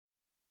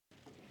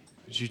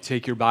Would you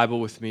take your Bible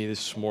with me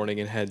this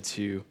morning and head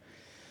to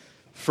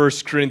 1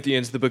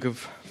 Corinthians, the book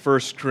of 1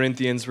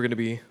 Corinthians. We're going to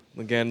be,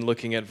 again,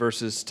 looking at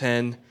verses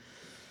 10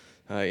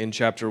 in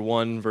chapter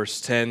 1, verse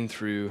 10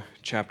 through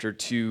chapter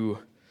 2,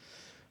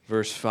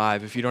 verse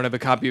 5. If you don't have a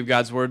copy of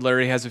God's Word,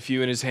 Larry has a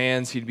few in his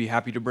hands. He'd be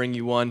happy to bring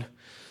you one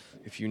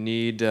if you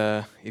need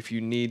to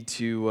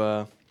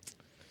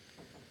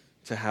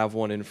have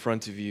one in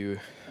front of you.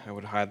 I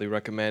would highly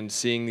recommend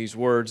seeing these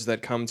words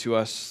that come to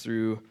us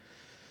through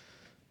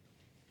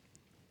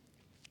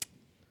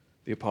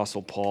the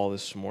Apostle Paul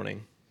this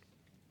morning.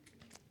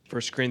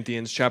 1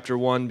 Corinthians chapter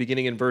 1,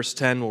 beginning in verse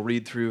 10, we'll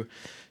read through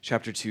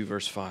chapter 2,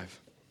 verse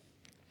 5.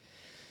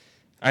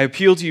 I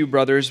appeal to you,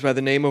 brothers, by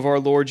the name of our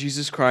Lord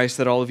Jesus Christ,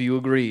 that all of you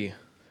agree,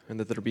 and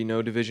that there be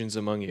no divisions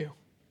among you,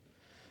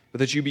 but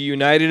that you be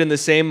united in the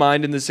same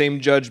mind and the same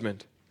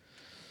judgment.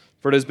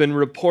 For it has been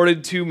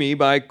reported to me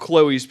by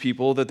Chloe's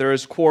people that there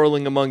is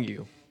quarreling among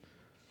you,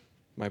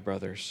 my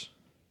brothers.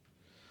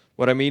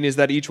 What I mean is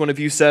that each one of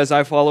you says,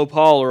 I follow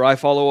Paul, or I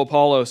follow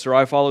Apollos, or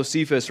I follow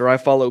Cephas, or I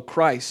follow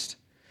Christ.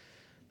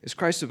 Is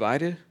Christ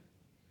divided?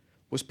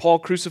 Was Paul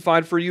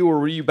crucified for you, or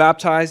were you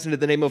baptized into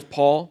the name of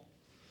Paul?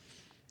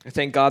 I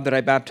thank God that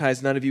I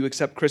baptized none of you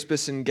except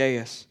Crispus and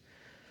Gaius,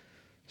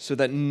 so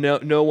that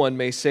no one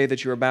may say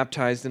that you are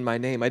baptized in my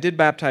name. I did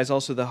baptize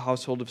also the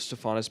household of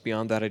Stephanas.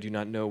 Beyond that, I do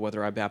not know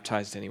whether I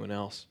baptized anyone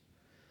else.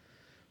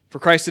 For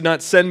Christ did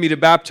not send me to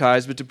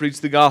baptize, but to preach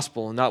the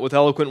gospel, and not with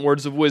eloquent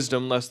words of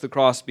wisdom, lest the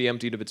cross be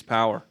emptied of its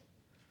power.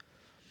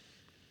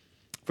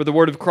 For the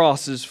word of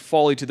cross is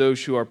folly to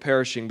those who are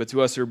perishing, but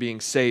to us who are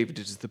being saved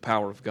it is the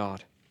power of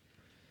God.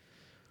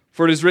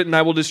 For it is written,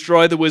 I will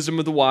destroy the wisdom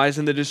of the wise,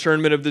 and the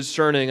discernment of the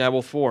discerning I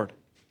will thwart.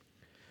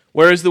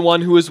 Where is the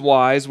one who is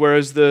wise? Where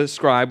is the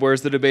scribe? Where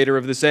is the debater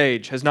of this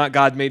age? Has not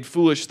God made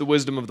foolish the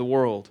wisdom of the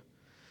world?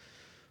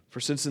 For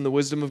since in the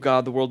wisdom of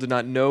God the world did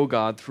not know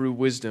God through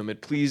wisdom,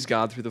 it pleased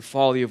God through the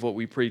folly of what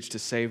we preach to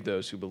save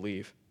those who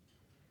believe.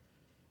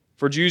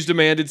 For Jews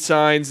demanded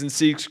signs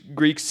and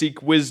Greeks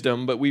seek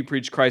wisdom, but we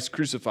preach Christ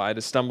crucified,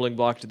 a stumbling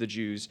block to the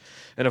Jews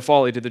and a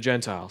folly to the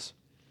Gentiles.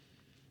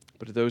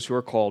 But to those who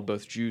are called,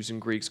 both Jews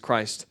and Greeks,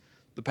 Christ,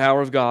 the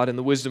power of God and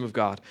the wisdom of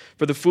God.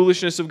 For the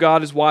foolishness of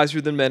God is wiser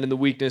than men, and the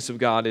weakness of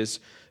God is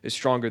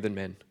stronger than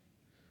men.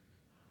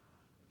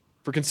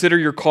 For consider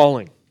your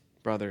calling,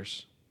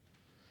 brothers.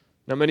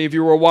 Not many of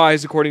you were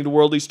wise according to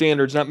worldly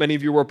standards. Not many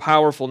of you were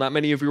powerful. Not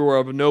many of you were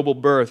of noble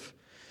birth.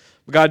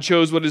 But God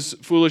chose what is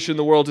foolish in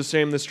the world to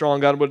shame the strong.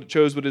 God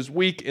chose what is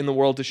weak in the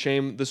world to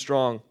shame the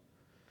strong.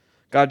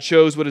 God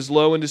chose what is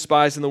low and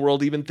despised in the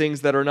world, even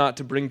things that are not,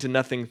 to bring to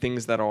nothing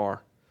things that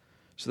are,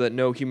 so that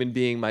no human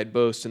being might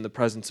boast in the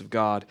presence of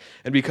God.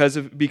 And because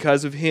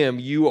of him,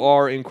 you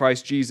are in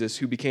Christ Jesus,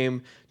 who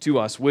became to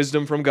us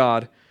wisdom from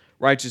God,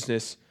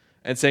 righteousness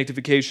and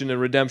sanctification and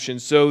redemption,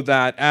 so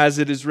that, as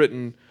it is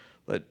written,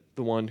 let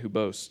the one who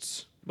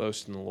boasts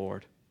boast in the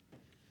Lord.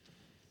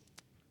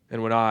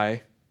 And when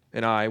I,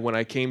 when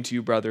I came to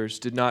you, brothers,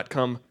 did not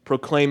come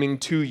proclaiming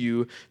to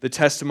you the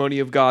testimony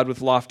of God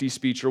with lofty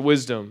speech or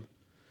wisdom,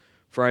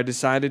 for I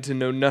decided to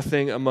know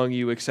nothing among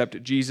you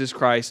except Jesus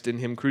Christ and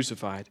him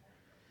crucified.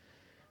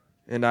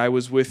 And I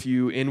was with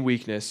you in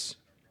weakness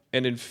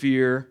and in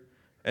fear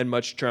and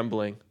much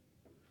trembling.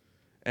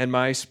 And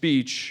my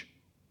speech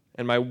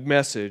and my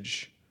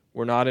message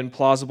were not in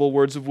plausible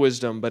words of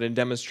wisdom, but in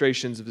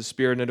demonstrations of the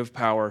Spirit and of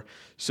power,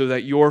 so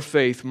that your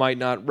faith might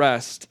not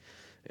rest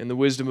in the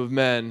wisdom of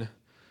men,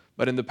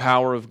 but in the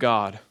power of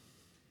God.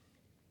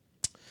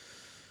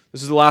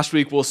 This is the last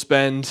week we'll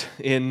spend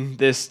in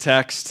this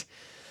text,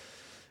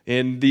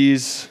 in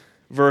these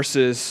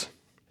verses.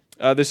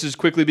 This has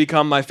quickly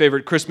become my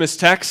favorite Christmas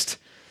text.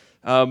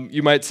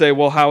 You might say,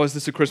 well, how is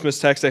this a Christmas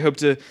text? I hope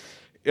to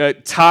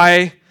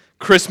tie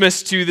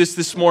Christmas to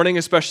this morning,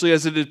 especially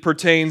as it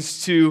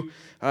pertains to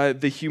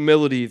the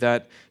humility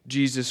that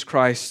Jesus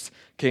Christ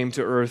came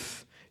to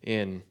earth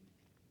in.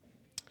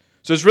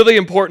 So it's really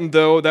important,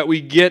 though, that we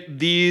get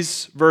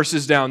these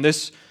verses down.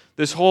 This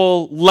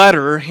whole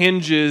letter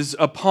hinges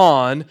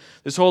upon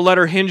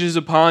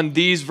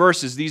these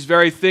verses, these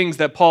very things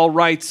that Paul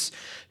writes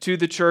to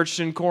the church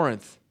in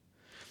Corinth.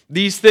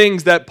 These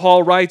things that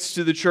Paul writes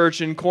to the church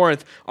in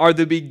Corinth are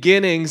the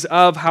beginnings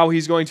of how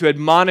he's going to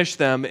admonish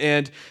them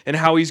and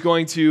how he's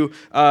going to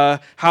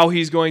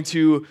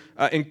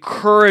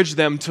encourage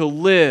them to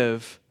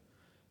live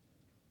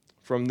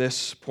from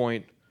this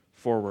point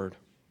forward.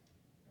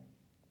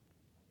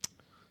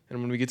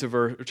 And when we get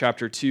to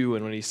chapter 2,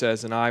 and when he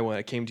says, when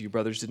I came to you,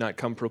 brothers, did not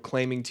come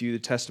proclaiming to you the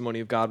testimony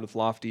of God with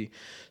lofty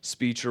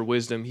speech or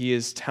wisdom, he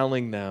is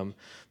telling them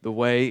the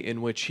way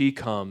in which he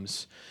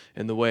comes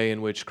and the way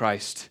in which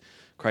Christ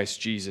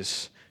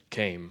Jesus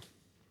came.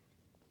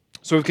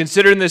 So we've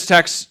considered in this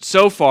text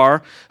so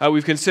far,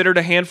 we've considered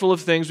a handful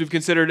of things. We've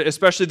considered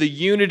especially the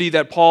unity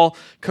that Paul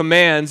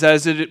commands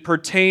as it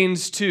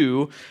pertains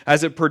to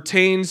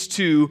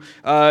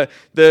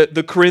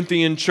the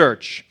Corinthian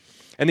church.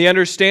 And the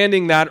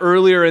understanding that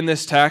earlier in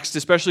this text,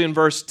 especially in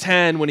verse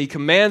 10, when he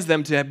commands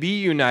them to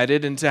be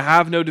united and to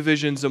have no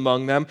divisions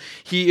among them,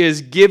 he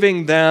is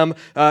giving them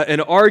an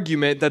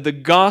argument that the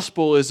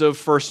gospel is of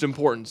first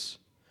importance,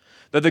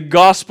 that the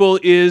gospel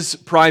is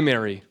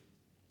primary,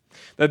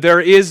 that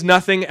there is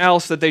nothing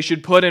else that they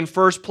should put in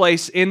first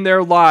place in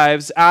their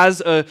lives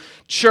as a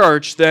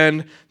church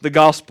than the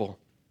gospel.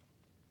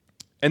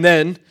 And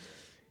then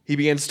he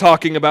begins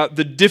talking about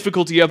the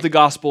difficulty of the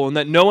gospel and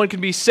that no one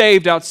can be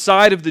saved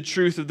outside of the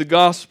truth of the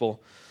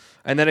gospel,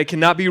 and that it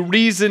cannot be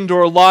reasoned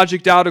or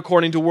logicked out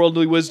according to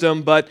worldly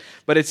wisdom, but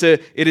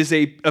it is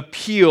a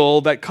appeal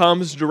that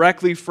comes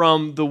directly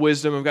from the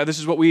wisdom of God. This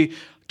is what we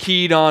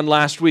keyed on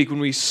last week when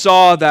we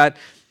saw that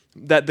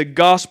the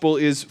gospel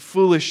is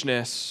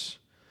foolishness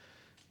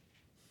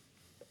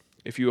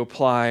if you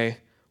apply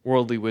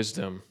worldly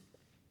wisdom.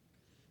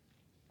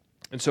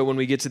 And so when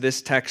we get to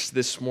this text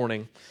this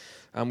morning,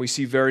 we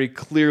see very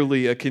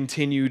clearly a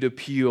continued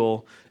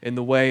appeal in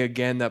the way,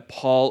 again, that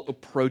Paul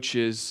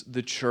approaches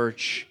the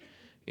church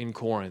in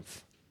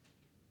Corinth.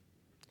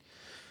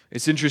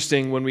 It's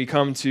interesting when we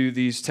come to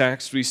these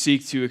texts, we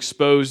seek to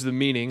expose the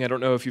meaning. I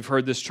don't know if you've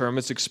heard this term.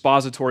 It's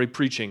expository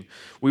preaching.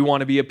 We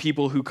want to be a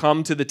people who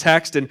come to the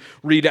text and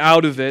read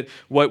out of it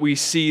what we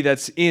see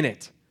that's in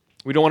it.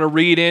 We don't want to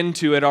read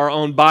into it our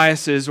own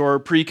biases or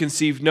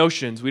preconceived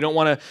notions. We don't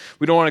want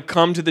to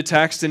come to the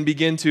text and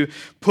begin to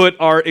put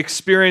our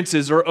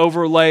experiences or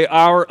overlay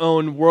our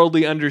own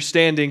worldly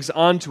understandings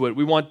onto it.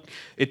 We want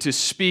it to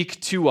speak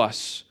to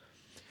us.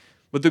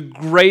 But the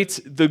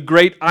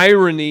great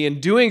irony in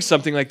doing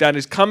something like that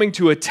is coming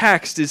to a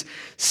text, is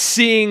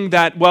seeing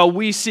that while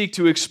we seek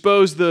to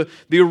expose the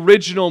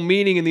original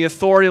meaning and the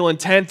authorial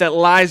intent that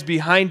lies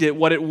behind it,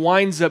 what it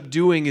winds up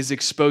doing is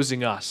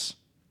exposing us.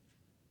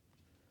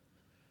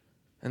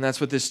 And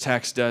that's what this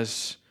text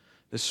does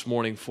this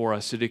morning for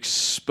us. It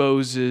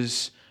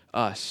exposes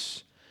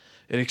us.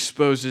 It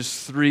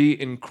exposes three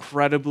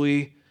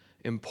incredibly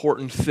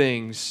important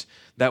things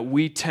that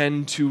we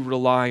tend to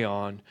rely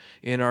on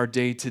in our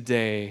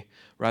day-to-day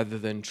rather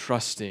than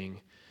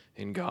trusting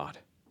in God.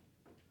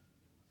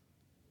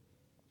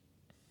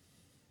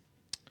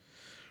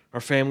 Our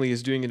family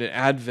is doing an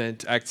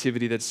Advent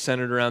activity that's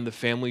centered around the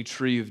family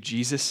tree of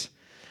Jesus.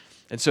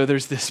 And so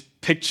there's this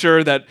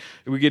picture that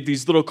we get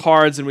these little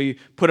cards and we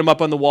put them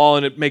up on the wall,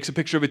 and it makes a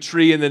picture of a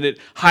tree, and then it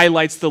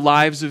highlights the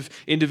lives of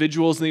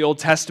individuals in the Old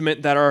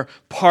Testament that are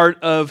part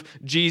of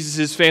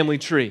Jesus' family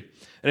tree.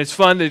 And it's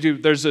fun to do.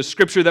 There's a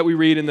scripture that we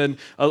read and then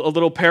a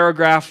little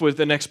paragraph with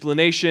an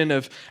explanation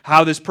of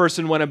how this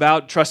person went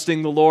about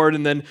trusting the Lord,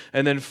 and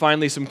then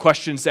finally some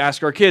questions to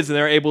ask our kids, and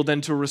they're able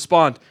then to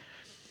respond.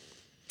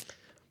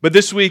 But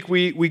this week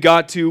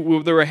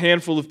there were a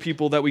handful of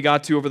people that we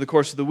got to over the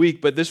course of the week,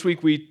 but this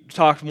week we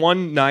talked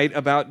one night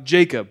about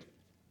Jacob.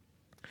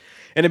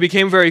 And it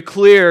became very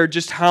clear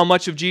just how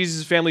much of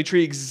Jesus' family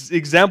tree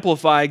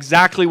exemplify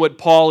exactly what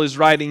Paul is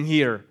writing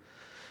here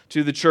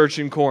to the church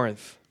in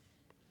Corinth.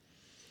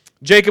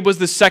 Jacob was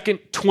the second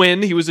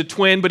twin. He was a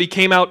twin, but he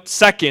came out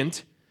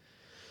second.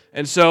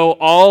 And so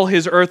all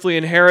his earthly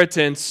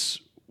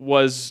inheritance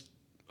was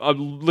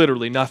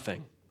literally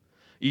nothing.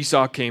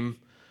 Esau came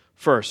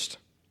first.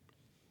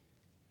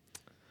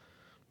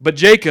 But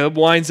Jacob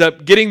winds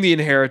up getting the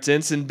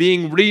inheritance and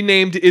being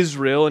renamed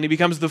Israel, and he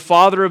becomes the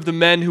father of the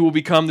men who will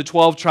become the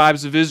 12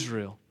 tribes of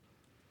Israel.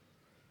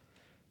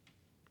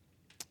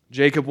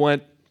 Jacob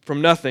went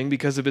from nothing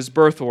because of his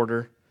birth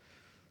order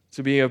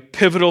to being a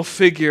pivotal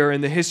figure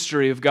in the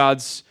history of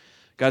God's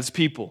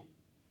people.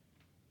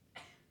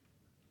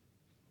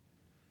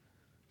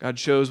 God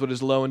chose what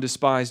is low and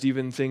despised,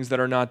 even things that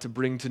are not, to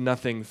bring to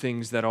nothing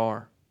things that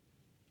are.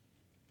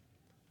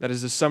 That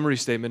is a summary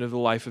statement of the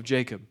life of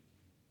Jacob.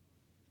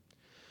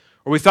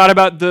 Or we thought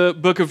about the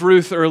book of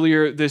Ruth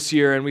earlier this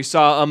year, and we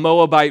saw a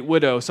Moabite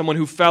widow, someone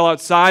who fell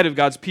outside of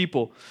God's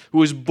people, who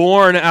was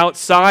born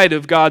outside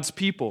of God's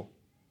people.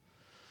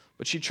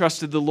 But she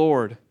trusted the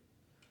Lord,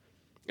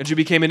 and she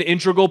became an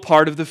integral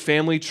part of the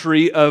family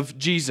tree of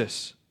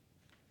Jesus.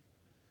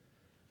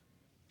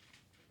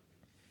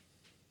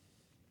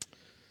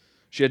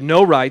 She had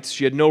no rights,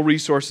 she had no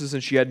resources,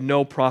 and she had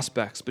no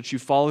prospects, but she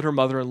followed her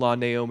mother-in-law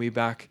Naomi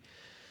back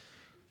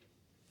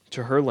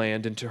to her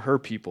land and to her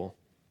people.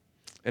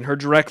 And her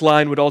direct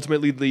line would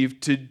ultimately lead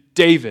to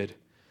David.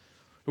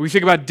 When we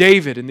think about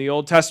David in the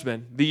Old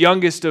Testament, the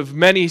youngest of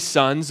many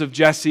sons of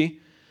Jesse,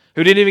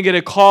 who didn't even get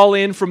a call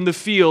in from the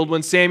field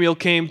when Samuel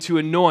came to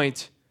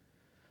anoint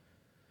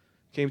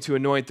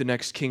the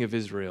next king of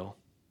Israel.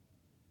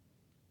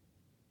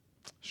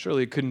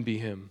 Surely it couldn't be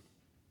him.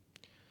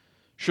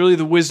 Surely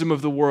the wisdom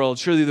of the world,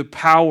 surely the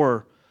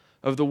power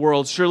of the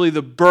world, surely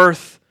the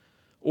birth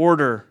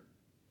order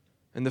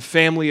and the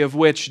family of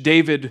which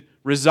David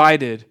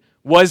resided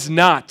was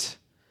not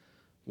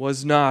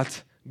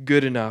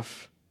good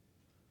enough,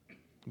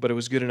 but it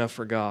was good enough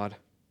for God.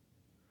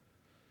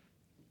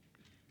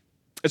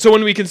 And so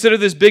when we consider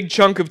this big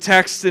chunk of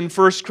text in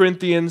 1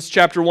 Corinthians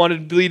chapter 1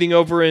 and bleeding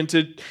over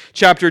into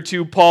chapter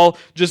 2, Paul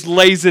just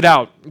lays it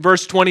out.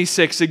 Verse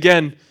 26,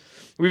 again,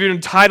 We've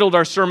even titled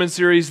our sermon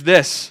series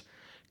this,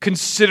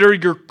 Consider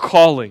Your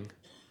Calling.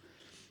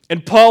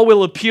 And Paul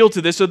will appeal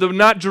to this, although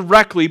not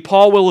directly,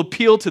 Paul will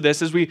appeal to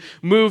this as we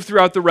move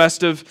throughout the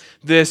rest of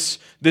this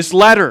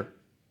letter.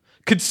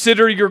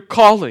 Consider your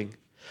calling.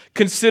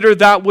 Consider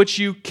that which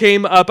you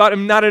came about.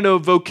 I'm not in a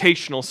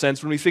vocational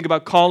sense. When we think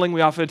about calling,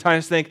 we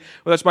oftentimes think,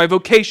 well, that's my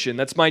vocation.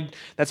 That's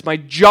my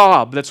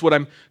job. That's what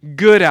I'm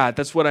good at.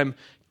 That's what I'm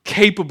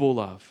capable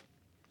of.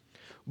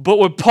 But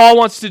what Paul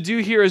wants to do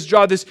here is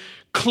draw this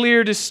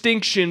clear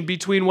distinction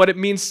between what it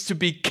means to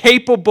be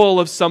capable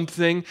of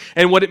something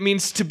and what it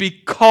means to be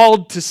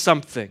called to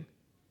something.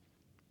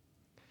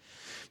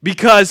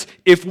 Because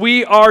if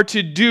we are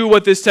to do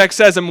what this text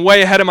says, I'm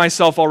way ahead of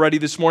myself already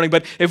this morning,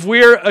 but if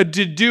we're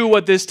to do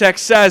what this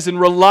text says and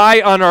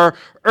rely on our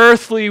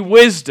earthly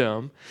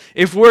wisdom,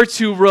 if we're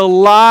to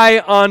rely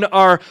on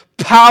our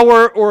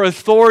power or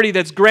authority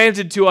that's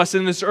granted to us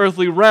in this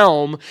earthly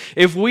realm,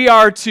 if we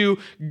are to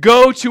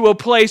go to a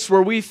place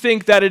where we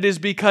think that it is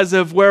because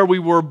of where we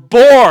were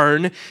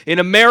born in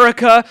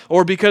America,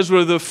 or because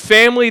we're the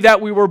family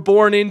that we were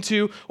born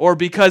into, or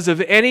because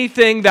of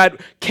anything that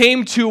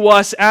came to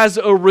us as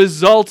a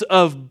result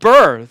of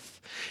birth,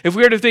 if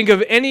we are to think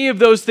of any of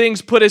those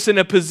things put us in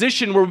a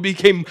position where we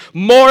became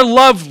more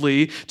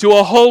lovely to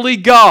a holy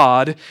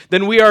God,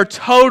 then we are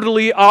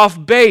totally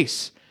off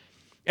base.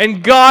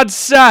 And God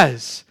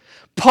says,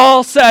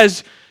 Paul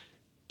says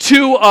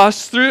to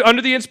us,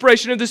 under the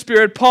inspiration of the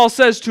Spirit, Paul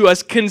says to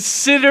us,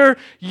 consider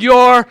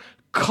your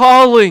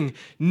calling.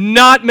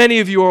 Not many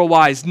of you are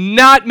wise.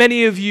 Not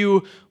many of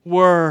you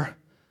were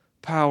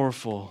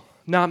powerful.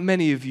 Not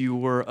many of you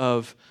were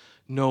of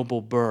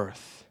noble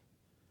birth.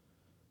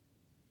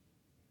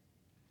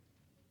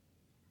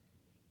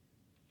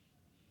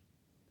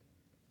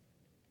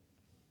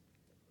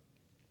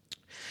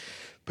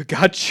 But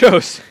God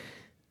chose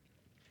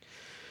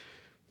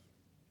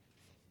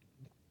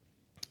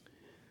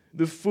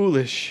the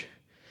foolish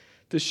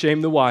to shame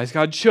the wise.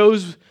 God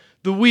chose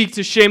the weak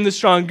to shame the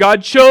strong.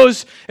 God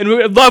chose, and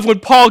I love when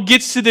Paul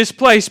gets to this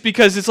place,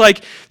 because it's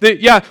like,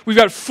 we've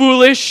got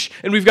foolish,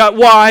 and we've got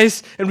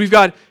wise, and we've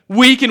got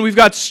weak, and we've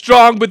got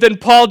strong, but then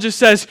Paul just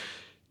says,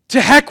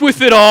 to heck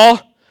with it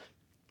all.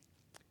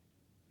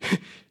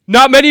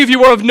 Not many of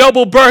you are of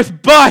noble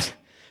birth, but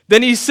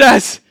then he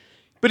says,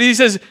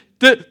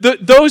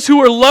 those who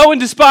are low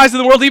and despised in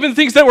the world, even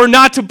things that were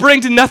not, to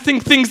bring to nothing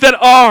things that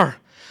are.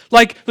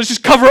 Like, let's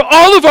just cover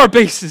all of our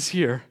bases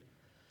here.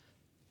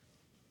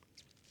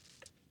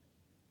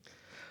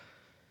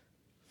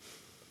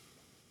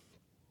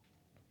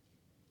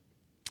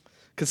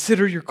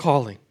 Consider your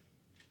calling.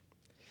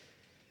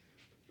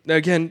 Now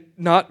again,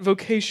 not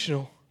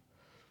vocational,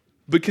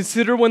 but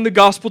consider when the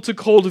gospel took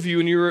hold of you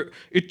and your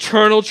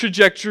eternal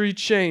trajectory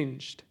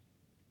changed.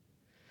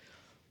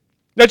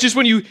 Not just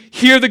when you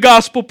hear the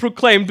gospel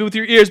proclaimed with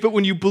your ears, but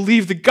when you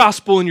believe the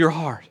gospel in your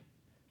heart.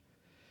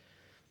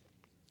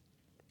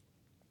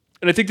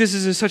 And I think this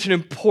is such an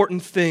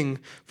important thing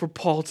for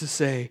Paul to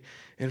say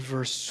in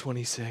verse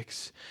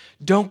 26.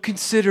 Don't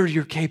consider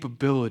your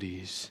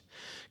capabilities.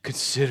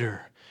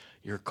 Consider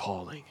your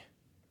calling.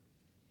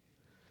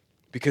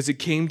 Because it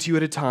came to you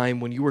at a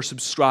time when you were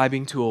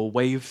subscribing to a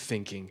way of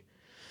thinking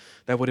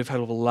that would have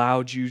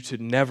allowed you to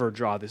never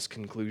draw this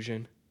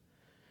conclusion.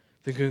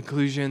 The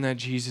conclusion that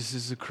Jesus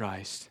is the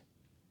Christ.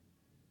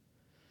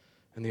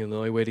 And the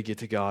only way to get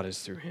to God is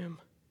through Him.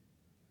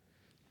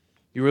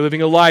 You were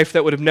living a life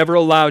that would have never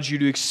allowed you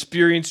to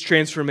experience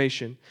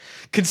transformation.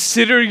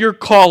 Consider your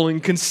calling.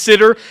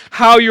 Consider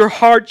how your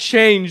heart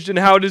changed and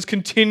how it is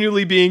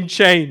continually being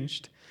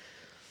changed.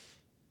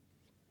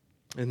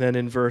 And then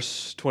in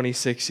verse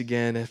 26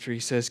 again, after he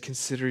says,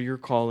 consider your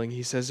calling,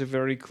 he says it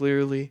very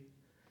clearly.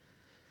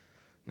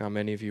 Not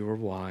many of you were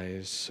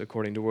wise,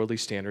 according to worldly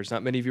standards.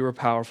 Not many of you were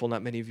powerful.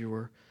 Not many of you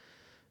were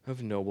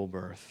of noble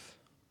birth.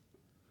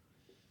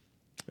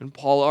 And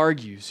Paul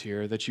argues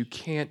here that you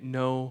can't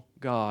know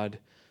God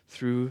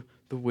through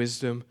the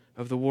wisdom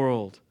of the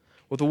world.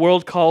 What the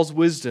world calls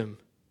wisdom.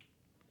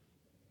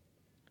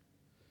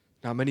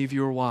 Not many of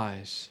you are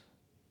wise.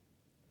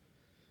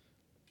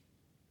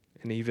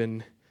 And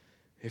even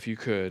if you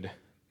could,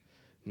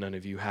 none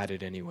of you had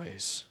it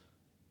anyways.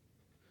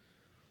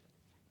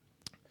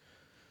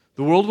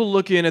 The world will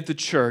look in at the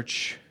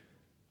church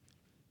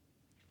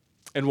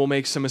and will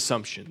make some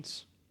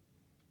assumptions.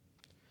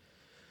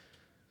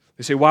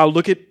 They say, wow,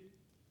 look at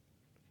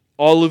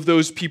all of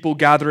those people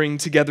gathering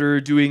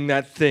together doing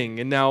that thing.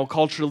 And now,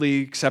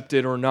 culturally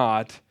accepted or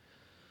not,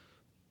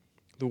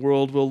 the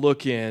world will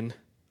look in,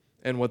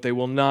 and what they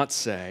will not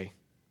say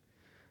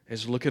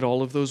is, look at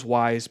all of those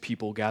wise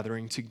people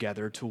gathering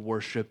together to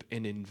worship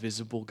an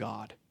invisible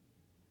God.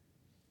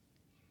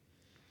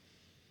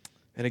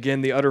 And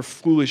again, the utter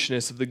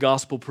foolishness of the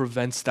gospel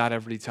prevents that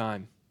every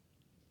time.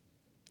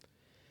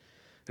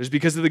 It is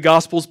because of the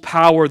gospel's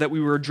power that we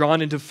were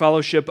drawn into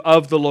fellowship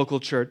of the local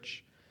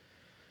church.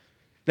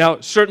 Now,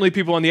 certainly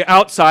people on the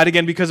outside,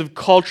 again, because of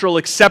cultural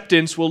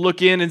acceptance, will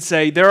look in and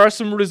say, there are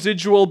some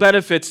residual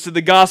benefits to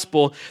the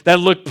gospel that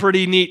look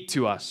pretty neat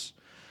to us.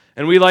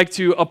 And we like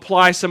to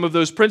apply some of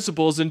those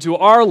principles into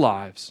our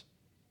lives.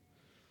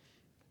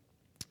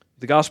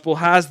 The gospel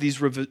has these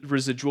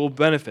residual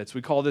benefits.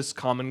 We call this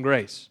common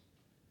grace.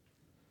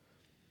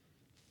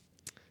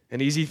 An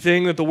easy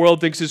thing that the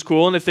world thinks is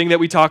cool and a thing that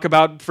we talk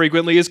about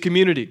frequently is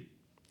community.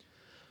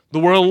 The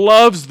world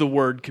loves the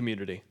word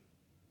community.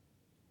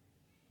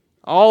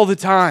 All the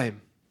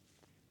time.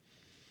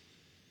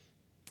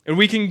 And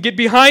we can get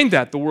behind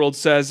that, the world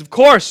says. Of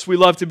course, we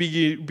love to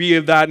be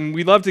of that, and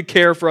we love to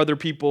care for other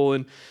people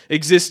and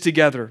exist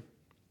together.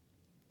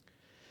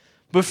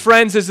 But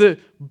friends, as the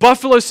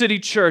Buffalo City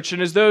Church,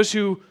 and as those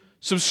who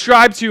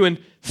subscribe to and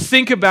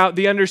think about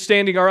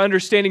our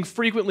understanding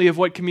frequently of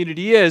what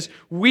community is,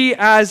 we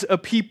as a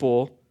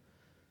people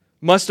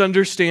must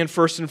understand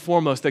first and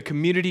foremost that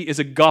community is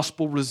a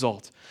gospel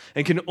result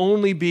and can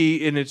only be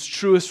in its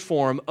truest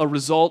form a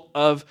result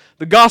of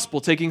the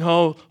gospel taking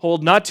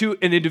hold not to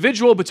an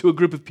individual but to a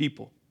group of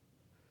people.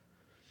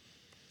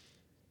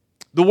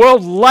 The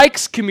world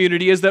likes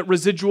community as that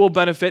residual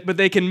benefit, but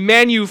they can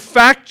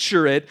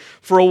manufacture it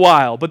for a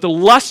while. But the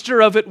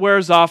luster of it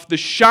wears off, the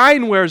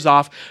shine wears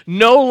off.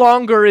 No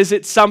longer is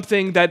it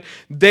something that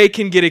they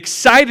can get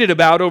excited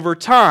about over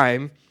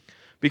time,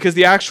 because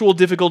the actual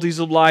difficulties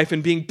of life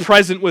and being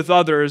present with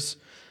others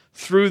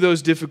through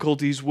those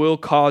difficulties will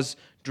cause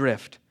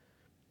drift.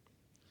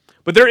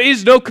 But there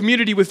is no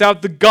community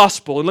without the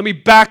gospel. And let me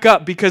back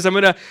up because I'm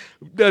going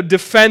to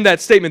defend that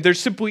statement. There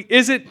simply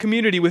isn't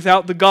community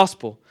without the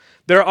gospel.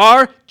 There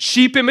are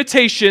cheap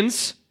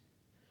imitations,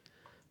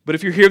 but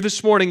if you're here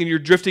this morning and you're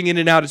drifting in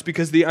and out, it's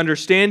because the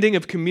understanding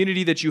of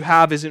community that you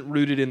have isn't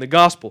rooted in the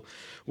gospel.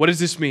 What does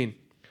this mean?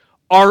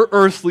 Our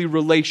earthly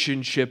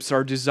relationships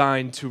are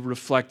designed to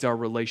reflect our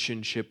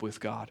relationship with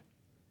God.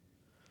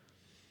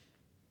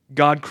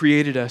 God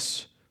created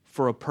us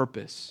for a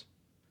purpose.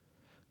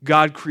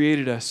 God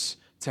created us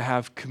to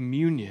have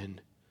communion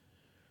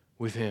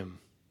with Him.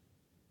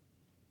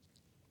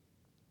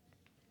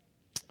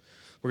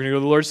 We're going to go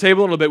to the Lord's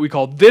table in a little bit. We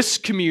call this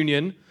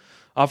communion,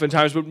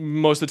 oftentimes, but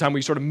most of the time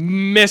we sort of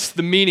miss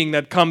the meaning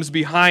that comes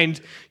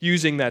behind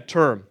using that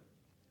term.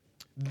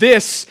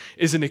 This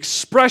is an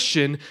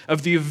expression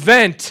of the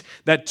event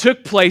that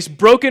took place,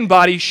 broken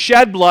body,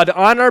 shed blood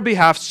on our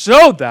behalf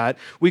so that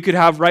we could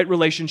have right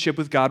relationship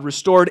with God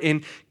restored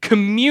and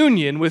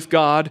communion with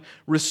God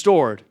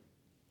restored.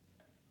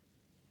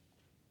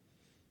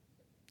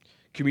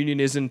 Communion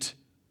isn't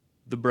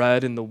the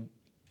bread and the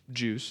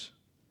juice.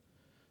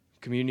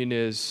 Communion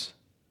is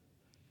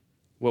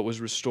what was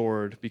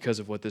restored because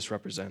of what this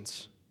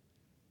represents.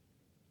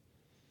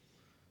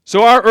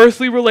 So our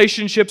earthly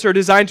relationships are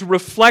designed to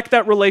reflect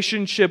that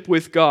relationship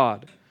with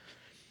God.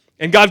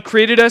 And God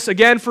created us,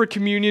 again, for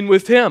communion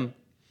with Him.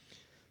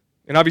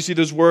 And obviously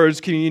those words,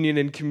 communion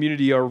and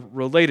community, are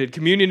related.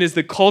 Communion is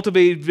the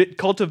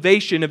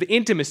cultivation of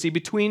intimacy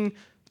between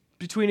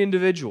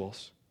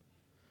individuals.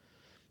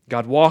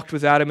 God walked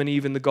with Adam and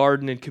Eve in the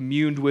garden and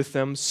communed with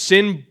them.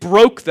 Sin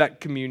broke that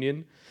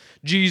communion.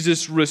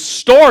 Jesus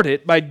restored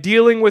it by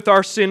dealing with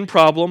our sin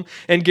problem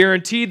and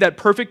guaranteed that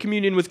perfect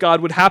communion with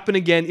God would happen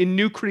again in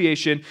new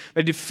creation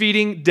by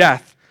defeating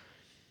death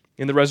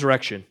in the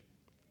resurrection.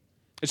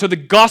 And so the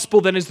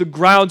gospel then is the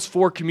grounds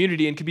for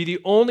community and can be the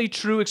only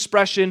true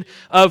expression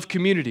of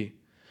community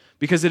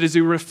because it is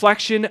a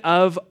reflection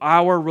of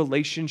our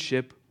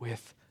relationship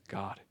with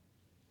God.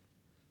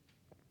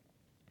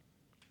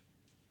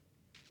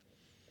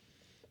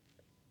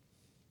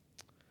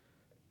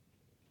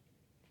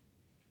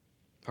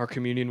 Our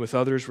communion with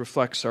others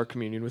reflects our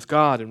communion with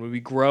God. And when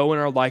we grow in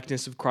our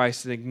likeness of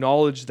Christ and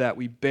acknowledge that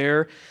we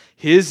bear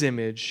His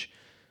image,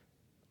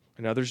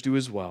 and others do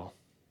as well.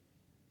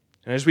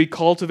 And as we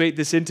cultivate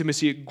this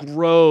intimacy, it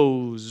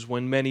grows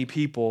when many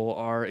people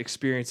are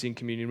experiencing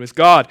communion with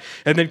God.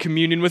 And then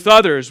communion with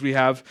others, we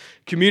have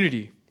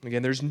community.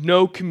 Again, there's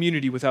no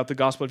community without the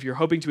gospel. If you're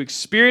hoping to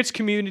experience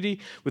community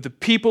with the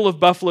people of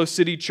Buffalo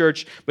City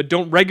Church, but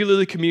don't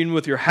regularly commune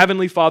with your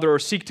Heavenly Father or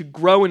seek to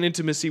grow in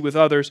intimacy with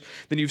others,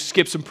 then you've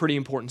skipped some pretty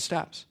important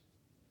steps.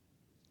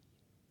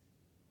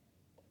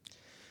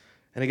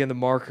 And again, the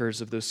markers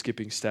of those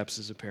skipping steps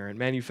is apparent.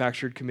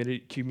 Manufactured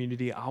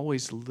community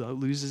always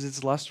loses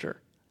its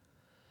luster.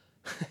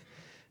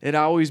 It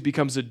always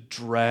becomes a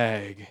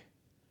drag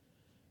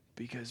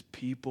because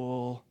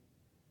people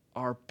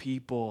are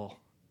people.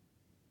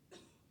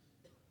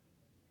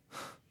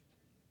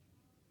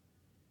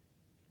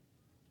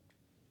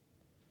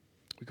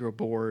 We grow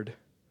bored.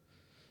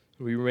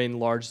 We remain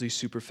largely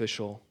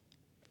superficial.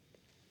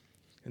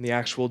 And the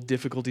actual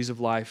difficulties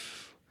of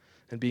life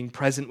and being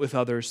present with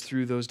others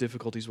through those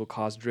difficulties will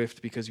cause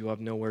drift because you have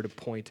nowhere to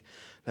point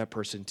that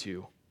person to.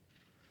 You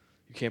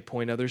can't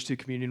point others to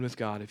communion with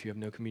God if you have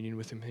no communion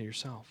with Him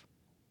yourself.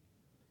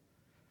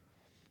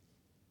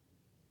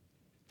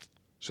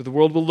 So the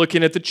world will look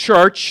in at the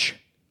church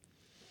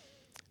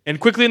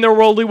and quickly in their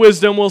worldly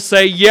wisdom will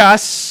say,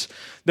 yes,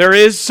 there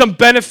is some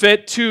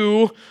benefit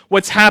to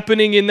what's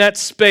happening in that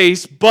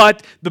space,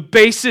 but the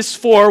basis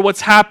for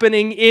what's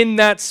happening in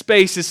that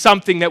space is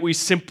something that we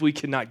simply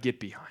cannot get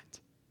behind.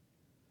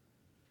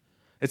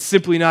 It's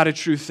simply not a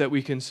truth that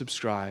we can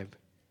subscribe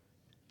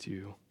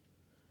to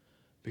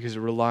because it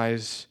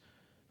relies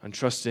on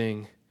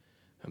trusting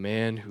a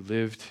man who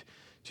lived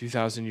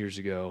 2,000 years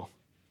ago,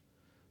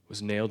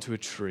 was nailed to a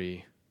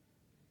tree,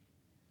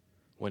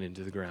 went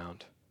into the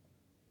ground,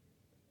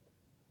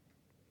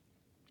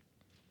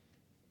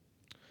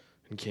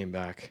 and came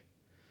back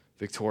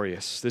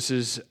victorious. This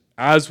is,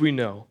 as we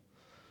know,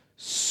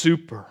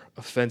 super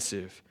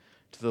offensive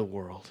to the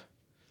world.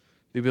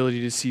 The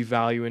ability to see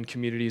value in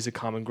community is a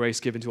common grace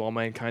given to all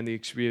mankind. The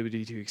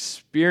ability to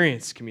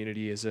experience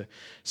community is a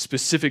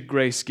specific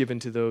grace given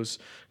to those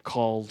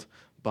called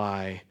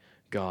by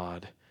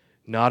God,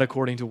 not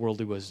according to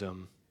worldly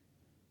wisdom,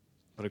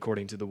 but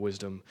according to the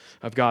wisdom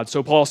of God.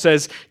 So Paul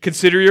says,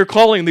 consider your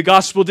calling. The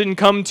gospel didn't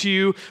come to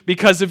you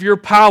because of your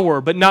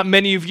power, but not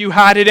many of you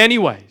had it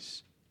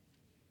anyways.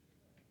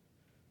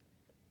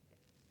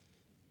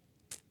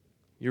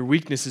 Your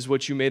weakness is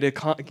what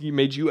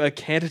made you a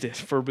candidate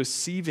for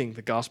receiving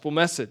the gospel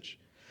message.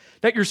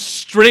 Not your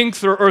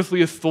strength or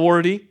earthly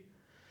authority,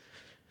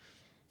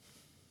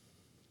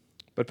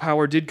 but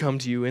power did come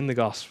to you in the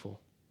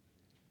gospel.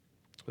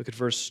 Look at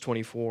verse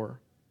 24.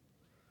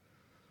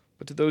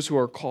 But to those who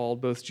are called,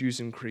 both Jews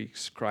and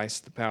Greeks,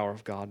 Christ, the power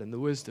of God and the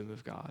wisdom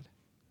of God.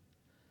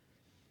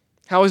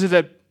 How is it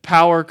that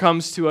power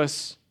comes to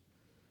us?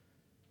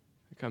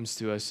 It comes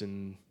to us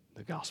in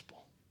the gospel.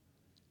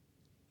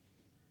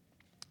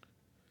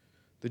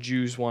 The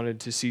Jews wanted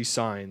to see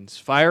signs,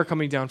 fire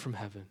coming down from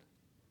heaven.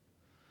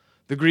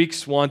 The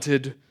Greeks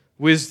wanted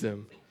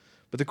wisdom,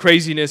 but the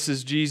craziness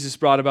is Jesus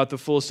brought about the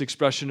fullest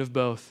expression of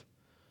both.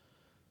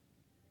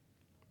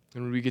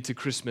 And when we get to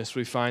Christmas,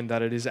 we find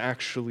that it is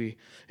actually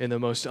in the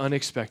most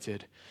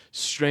unexpected,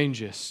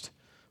 strangest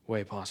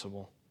way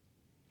possible.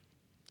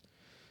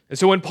 And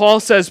so when Paul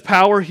says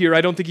power here,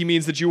 I don't think he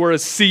means that you are a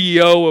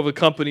CEO of a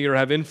company or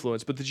have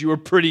influence, but that you are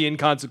pretty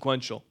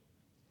inconsequential.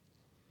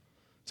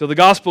 So the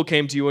gospel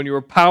came to you and you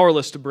were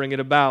powerless to bring it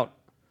about.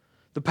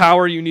 The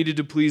power you needed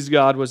to please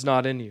God was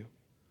not in you.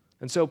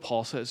 And so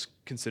Paul says,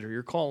 consider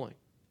your calling.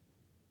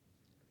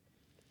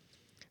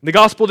 The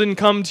gospel didn't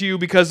come to you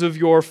because of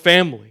your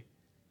family.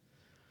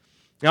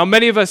 Now,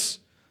 many of us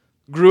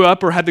grew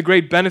up or had the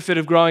great benefit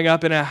of growing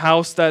up in a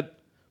house that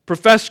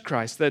professed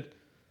Christ,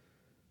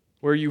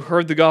 where you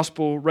heard the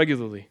gospel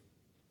regularly.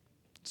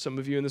 Some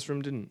of you in this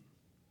room didn't.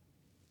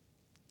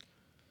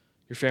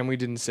 Your family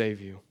didn't save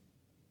you.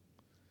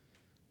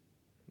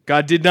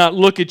 God did not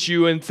look at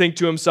you and think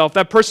to himself,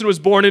 that person was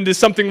born into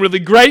something really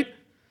great.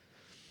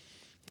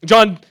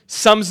 John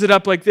sums it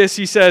up like this.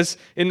 He says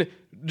in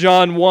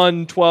John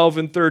 1, 12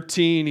 and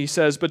 13, he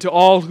says, but to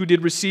all who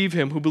did receive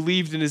him, who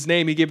believed in his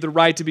name, he gave the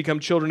right to become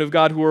children of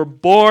God, who were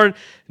born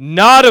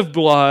not of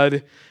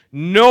blood,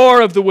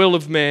 nor of the will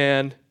of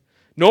man,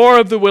 nor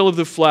of the will of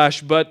the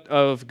flesh, but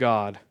of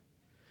God.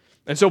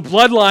 And so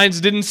bloodlines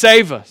didn't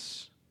save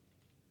us.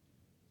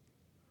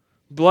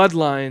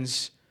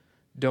 Bloodlines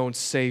don't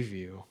save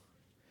you.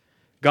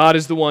 God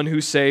is the one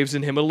who saves,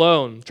 and him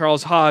alone.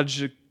 Charles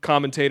Hodge, a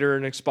commentator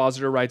and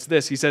expositor, writes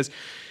this. He says,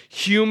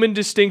 human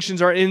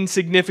distinctions are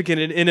insignificant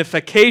and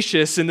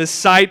inefficacious in the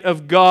sight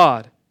of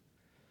God,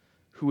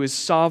 who is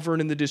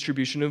sovereign in the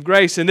distribution of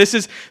grace. And this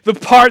is the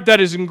part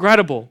that is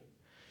incredible.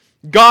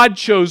 God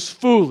chose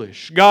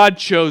foolish. God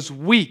chose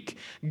weak.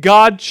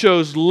 God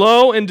chose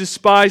low and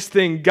despised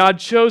things. God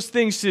chose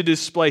things to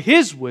display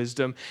his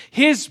wisdom,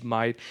 his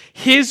might,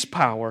 his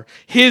power,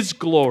 his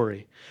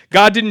glory.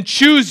 God didn't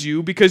choose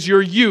you because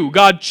you're you.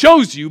 God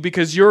chose you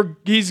because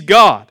he's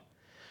God.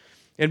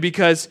 And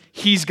because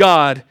he's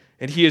God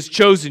and he has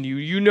chosen you,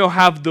 you now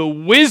have the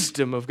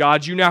wisdom of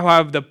God. You now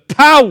have the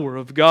power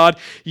of God.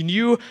 And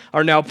you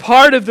are now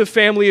part of the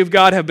family of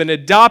God, have been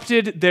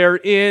adopted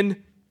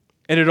therein,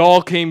 and it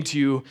all came to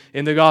you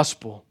in the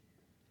gospel.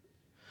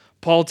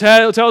 Paul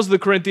tells the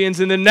Corinthians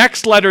in the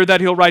next letter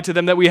that he'll write to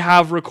them that we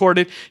have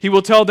recorded, he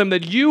will tell them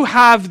that you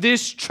have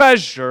this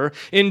treasure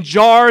in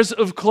jars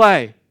of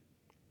clay.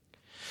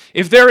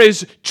 If there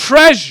is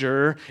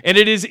treasure and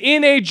it is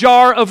in a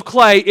jar of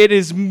clay,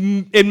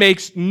 it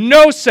makes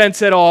no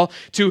sense at all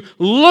to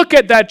look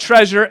at that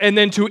treasure and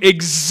then to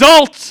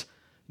exalt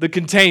the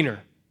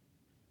container.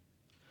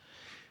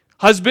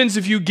 Husbands,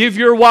 if you give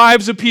your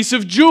wives a piece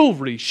of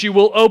jewelry, she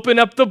will open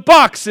up the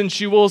box and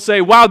she will say,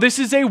 wow, this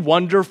is a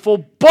wonderful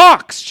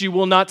box. She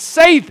will not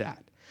say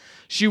that.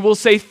 She will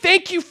say,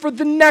 thank you for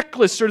the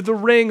necklace or the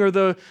ring or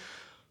the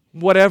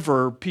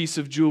whatever piece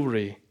of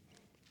jewelry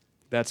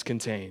that's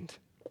contained.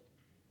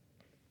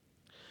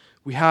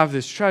 We have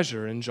this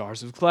treasure in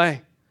jars of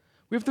clay.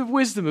 We have the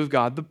wisdom of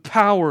God, the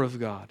power of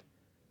God.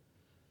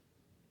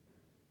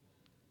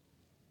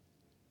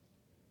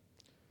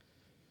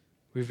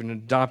 We've been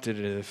adopted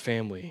into the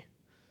family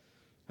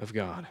of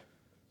God.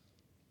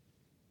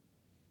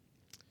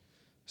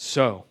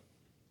 So,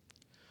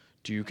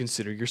 do you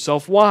consider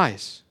yourself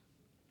wise?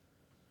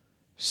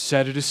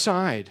 Set it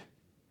aside.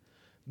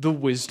 The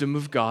wisdom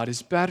of God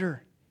is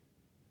better.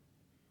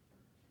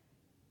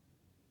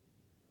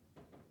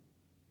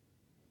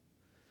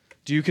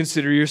 Do you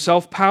consider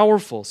yourself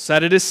powerful?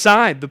 Set it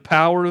aside. The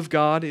power of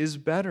God is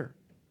better.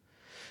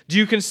 Do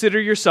you consider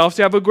yourself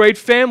to have a great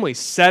family?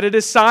 Set it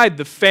aside.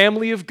 The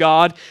family of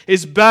God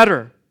is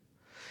better.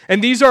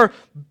 And these are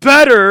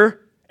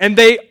better, and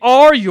they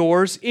are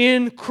yours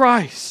in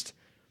Christ.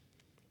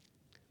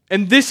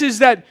 And this is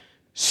that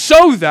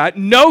so that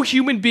no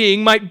human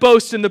being might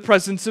boast in the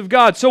presence of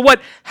God. So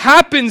what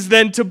happens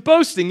then to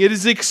boasting? It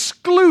is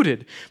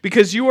excluded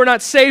because you are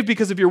not saved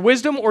because of your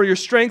wisdom or your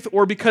strength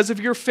or because of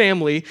your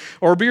family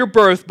or your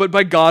birth, but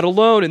by God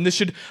alone. And this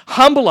should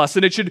humble us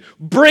and it should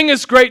bring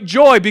us great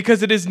joy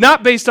because it is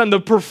not based on the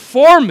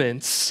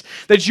performance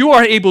that you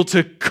are able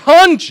to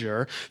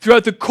conjure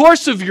throughout the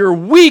course of your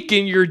week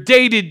and your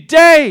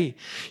day-to-day.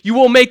 You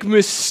will make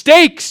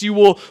mistakes. You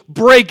will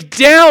break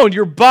down.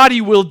 Your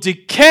body will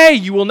decay.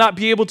 You will not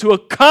be able to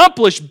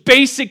accomplish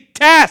basic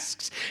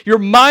tasks. Your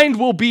mind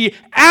will be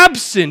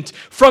absent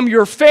from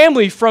your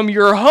family, from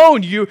your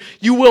home. You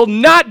will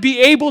not be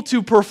able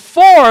to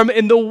perform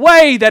in the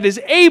way that is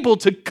able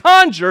to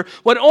conjure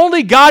what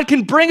only God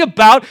can bring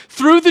about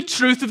through the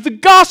truth of the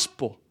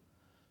gospel.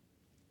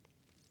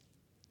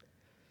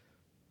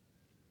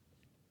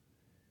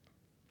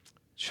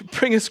 It should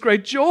bring us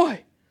great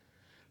joy.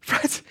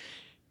 Friends,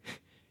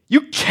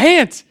 you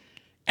can't,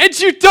 and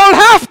you don't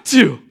have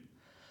to.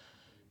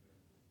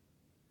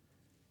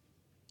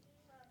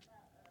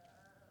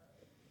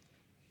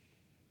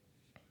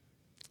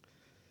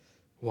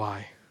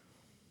 Why?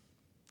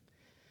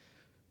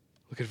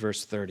 Look at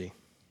verse 30.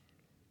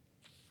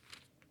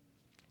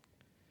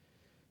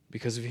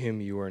 Because of him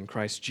you are in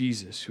Christ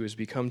Jesus, who has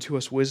become to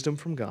us wisdom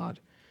from God,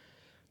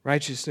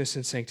 righteousness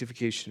and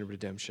sanctification and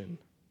redemption.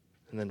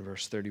 And then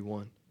verse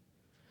 31.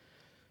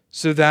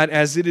 So that,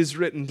 as it is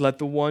written, let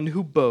the one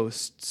who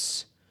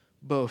boasts,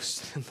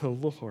 boast in the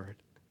Lord.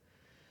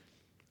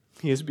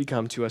 He has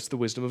become to us the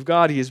wisdom of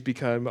God. He has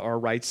become our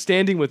right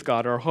standing with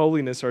God, our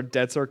holiness, our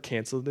debts are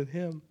canceled in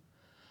him.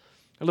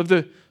 I love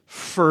the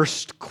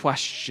first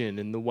question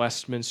in the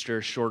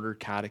Westminster Shorter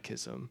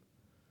Catechism.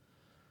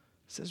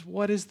 It says,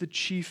 what is the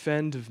chief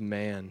end of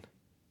man?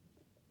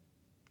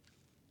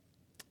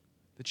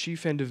 The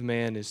chief end of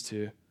man is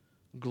to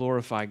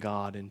glorify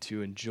God and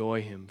to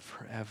enjoy him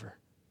forever.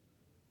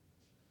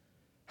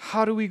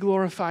 How do we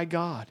glorify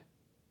God?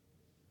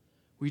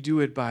 We do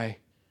it by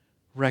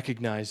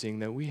recognizing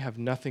that we have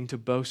nothing to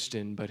boast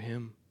in but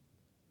him.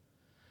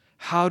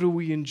 How do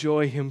we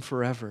enjoy him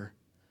forever?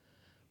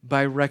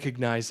 By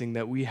recognizing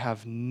that we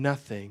have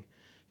nothing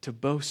to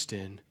boast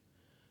in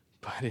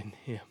but in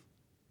him.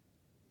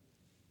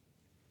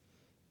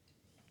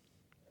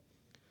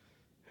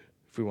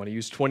 If we want to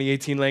use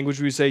 2018 language,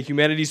 we would say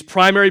humanity's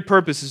primary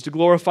purpose is to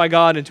glorify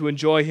God and to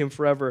enjoy him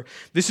forever.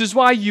 This is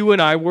why you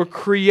and I were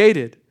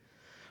created,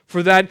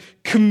 for that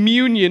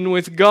communion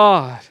with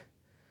God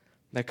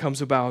that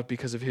comes about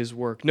because of his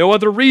work. No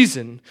other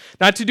reason,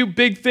 not to do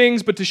big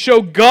things, but to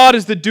show God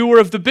as the doer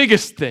of the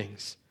biggest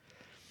things.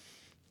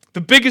 The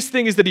biggest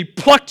thing is that he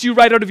plucked you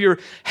right out of your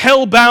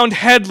hell-bound,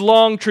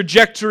 headlong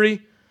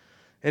trajectory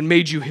and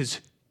made you his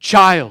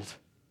child.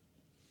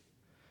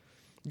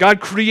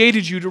 God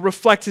created you to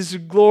reflect his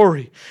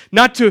glory,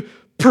 not to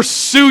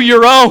pursue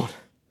your own.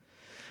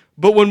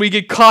 But when we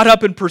get caught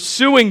up in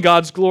pursuing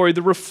God's glory,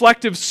 the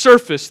reflective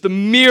surface, the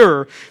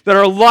mirror that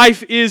our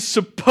life is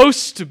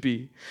supposed to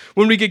be,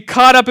 when we get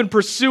caught up in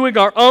pursuing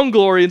our own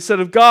glory instead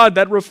of God,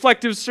 that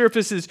reflective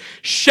surface is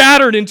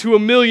shattered into a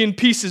million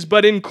pieces.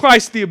 But in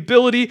Christ, the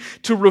ability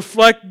to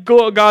reflect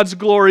God's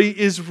glory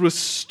is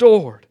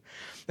restored.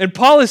 And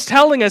Paul is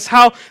telling us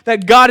how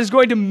that God is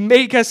going to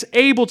make us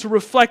able to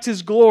reflect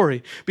his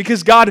glory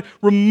because God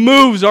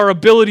removes our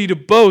ability to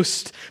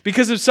boast.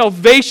 Because of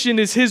salvation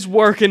is his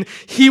work, and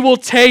he will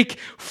take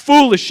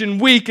foolish and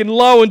weak and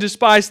low and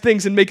despised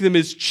things and make them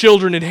his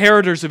children,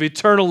 inheritors of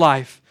eternal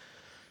life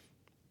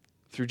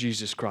through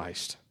Jesus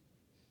Christ.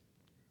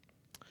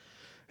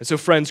 And so,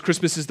 friends,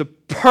 Christmas is the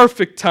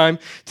perfect time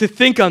to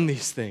think on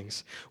these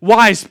things.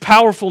 Wise,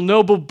 powerful,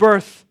 noble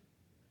birth.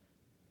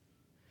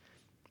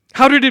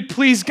 How did it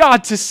please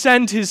God to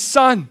send his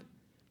son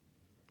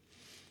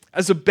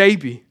as a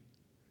baby?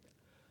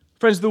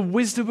 Friends, the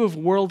wisdom of the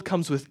world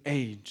comes with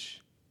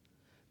age.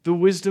 The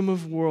wisdom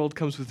of the world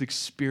comes with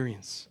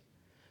experience.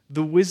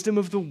 The wisdom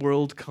of the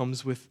world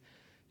comes with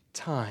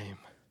time.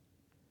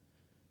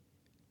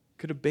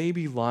 Could a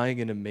baby lying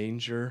in a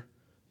manger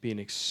be an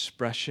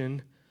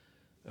expression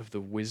of the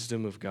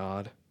wisdom of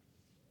God?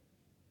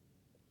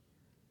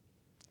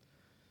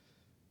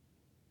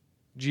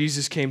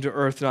 Jesus came to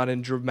earth not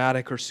in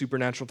dramatic or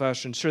supernatural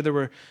fashion. Sure, there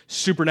were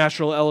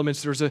supernatural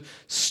elements. There was a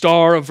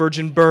star, a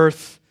virgin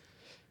birth,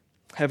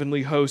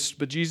 heavenly host,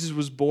 but Jesus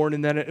was born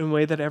in a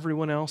way that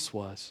everyone else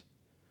was.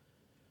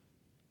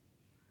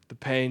 The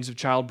pains of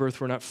childbirth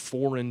were not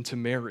foreign to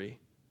Mary.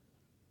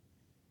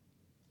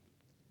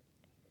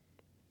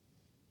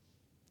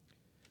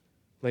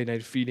 Late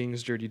night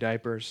feedings, dirty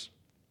diapers.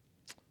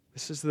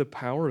 This is the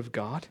power of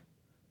God.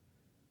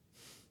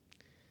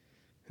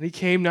 And he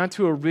came not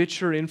to a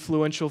rich or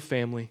influential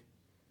family,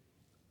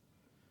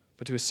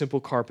 but to a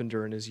simple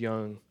carpenter and his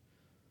young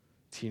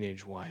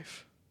teenage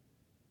wife.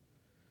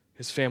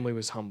 His family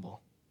was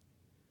humble.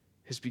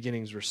 His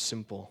beginnings were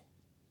simple.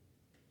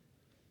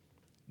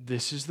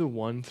 this is the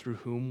one through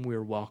whom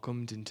we're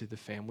welcomed into the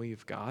family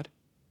of God?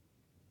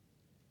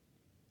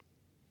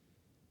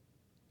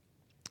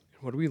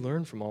 What do we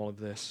learn from all of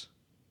this?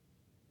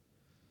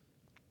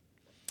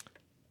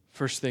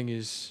 First thing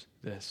is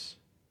this: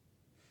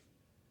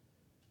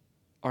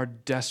 our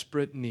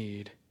desperate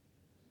need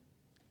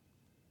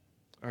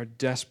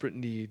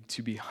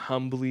to be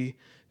humbly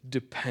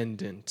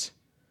dependent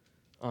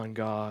on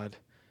God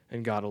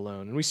and God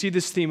alone. And we see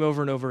this theme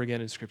over and over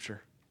again in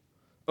Scripture.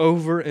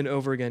 Over and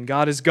over again.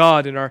 God is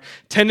God, and our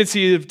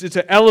tendency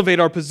to elevate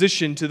our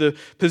position to the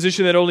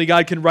position that only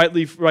God can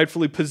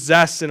rightfully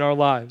possess in our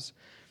lives.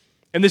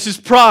 And this is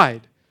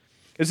pride.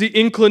 It's the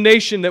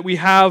inclination that we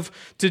have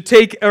to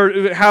take,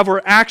 or have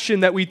our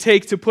action that we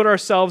take to put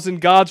ourselves in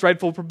God's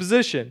rightful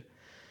position.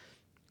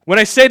 When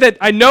I say that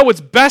I know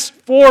what's best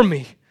for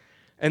me,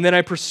 and then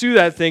I pursue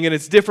that thing, and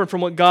it's different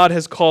from what God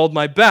has called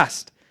my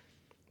best,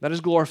 that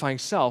is glorifying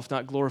self,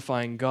 not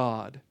glorifying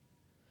God.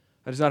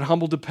 That is not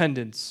humble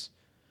dependence.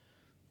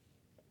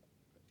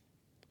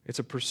 It's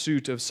a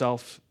pursuit of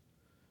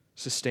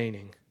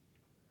self-sustaining.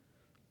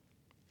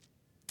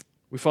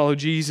 We follow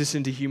Jesus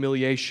into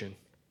humiliation.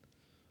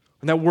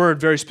 And that word,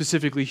 very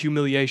specifically,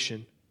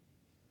 humiliation.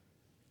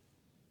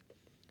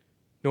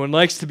 No one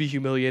likes to be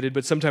humiliated,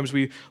 but sometimes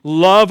we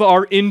love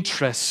our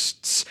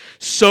interests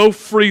so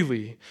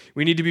freely.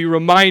 We need to be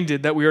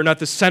reminded that we are not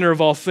the center of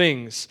all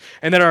things,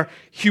 and that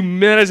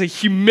that is a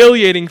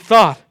humiliating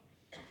thought.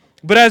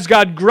 But as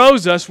God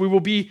grows us, we will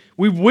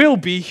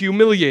be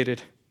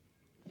humiliated.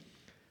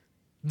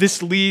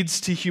 This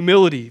leads to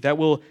humility that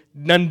will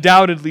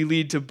undoubtedly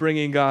lead to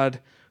bringing God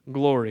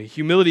glory.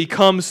 Humility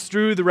comes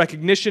through the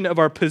recognition of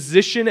our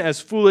position as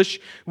foolish,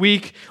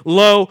 weak,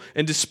 low,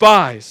 and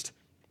despised.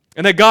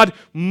 And that God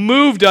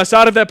moved us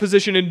out of that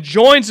position and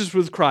joins us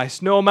with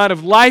Christ. No amount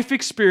of life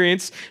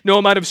experience, no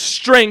amount of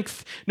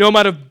strength, no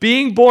amount of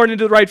being born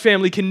into the right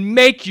family can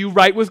make you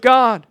right with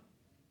God.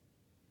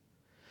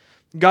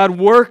 God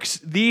works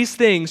these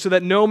things so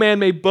that no man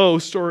may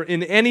boast or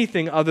in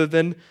anything other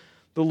than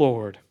the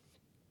Lord.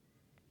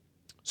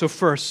 So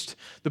first,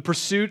 the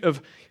pursuit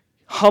of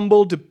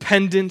humble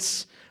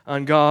dependence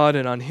on God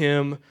and on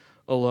Him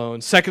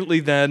alone. Secondly,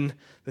 then,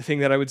 the thing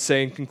that I would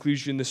say in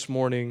conclusion this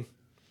morning,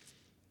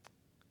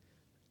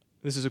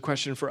 this is a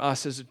question for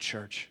us as a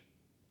church.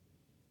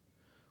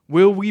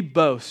 Will we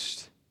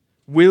boast?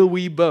 Will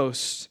we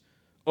boast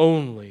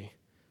only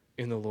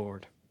in the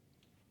Lord?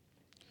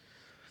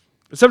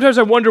 Sometimes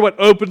I wonder what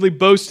openly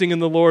boasting in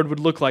the Lord would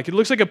look like. It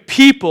looks like a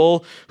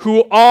people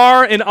who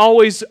are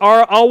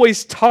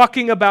always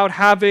talking about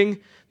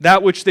having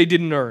that which they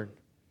didn't earn.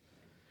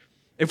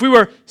 If we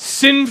were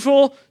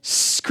sinful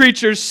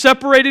creatures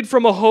separated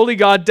from a holy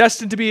God,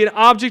 destined to be an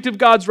object of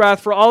God's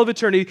wrath for all of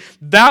eternity,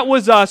 that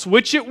was us,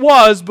 which it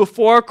was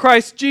before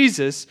Christ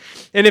Jesus.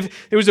 And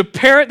if it was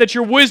apparent that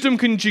your wisdom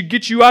couldn't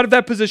get you out of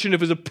that position, if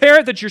it was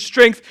apparent that your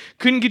strength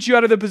couldn't get you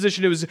out of that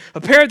position, it was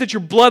apparent that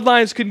your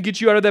bloodlines couldn't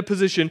get you out of that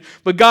position,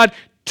 but God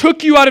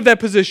took you out of that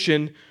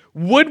position,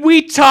 would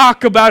we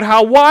talk about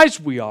how wise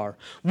we are?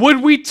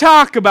 Would we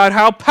talk about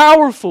how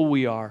powerful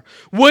we are?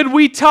 Would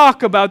we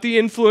talk about the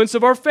influence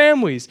of our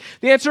families?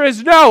 The answer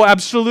is no,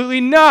 absolutely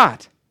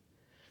not.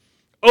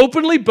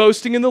 Openly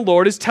boasting in the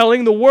Lord is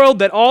telling the world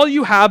that all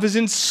you have is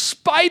in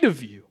spite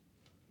of you,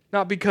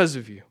 not because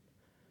of you.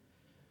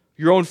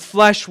 Your own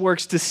flesh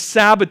works to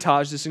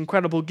sabotage this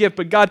incredible gift,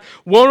 but God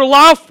won't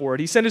allow for it.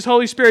 He sent His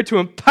Holy Spirit to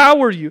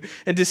empower you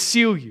and to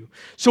seal you.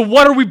 So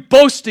what are we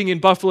boasting in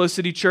Buffalo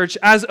City Church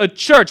as a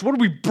church? What are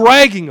we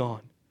bragging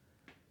on?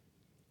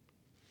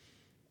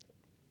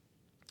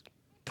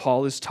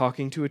 Paul is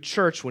talking to a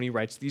church when he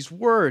writes these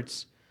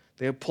words.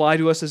 They apply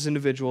to us as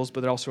individuals, but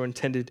they're also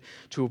intended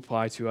to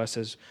apply to us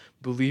as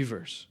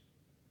believers.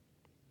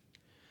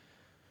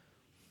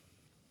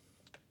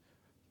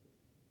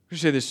 Let me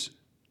say this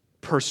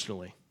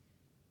personally.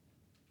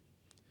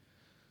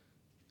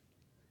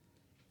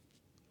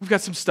 We've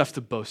got some stuff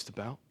to boast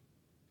about.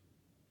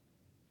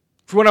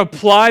 If we want to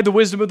apply the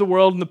wisdom of the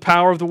world and the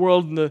power of the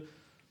world and the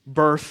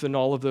birth and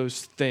all of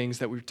those things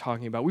that we were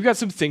talking about, we've got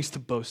some things to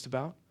boast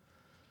about.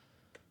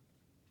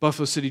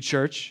 Buffalo City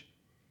Church.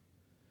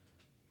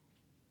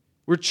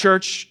 We're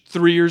church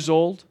 3 years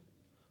old.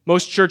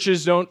 Most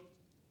churches don't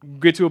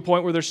get to a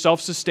point where they're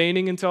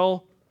self-sustaining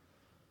until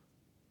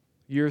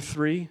year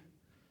 3.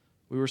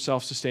 We were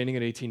self-sustaining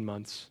at 18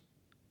 months.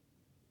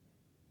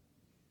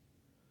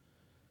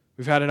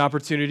 We've had an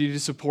opportunity to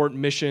support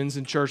missions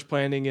and church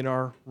planting in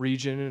our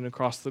region and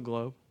across the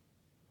globe.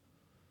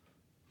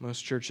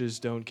 Most churches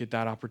don't get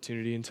that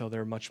opportunity until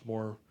they're much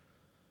more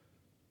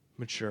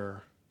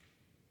mature.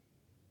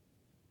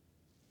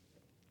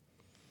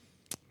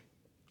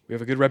 We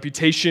have a good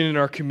reputation in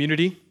our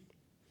community.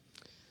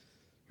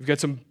 We've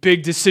got some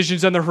big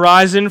decisions on the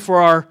horizon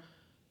for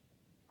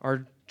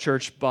our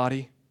church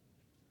body.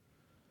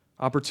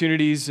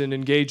 Opportunities and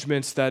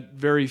engagements that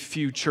very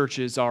few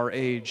churches our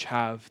age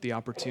have the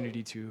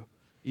opportunity to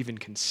even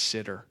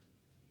consider.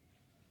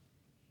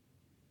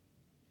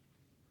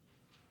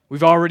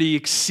 We've already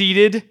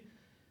exceeded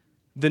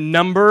the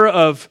number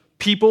of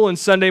people in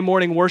Sunday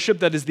morning worship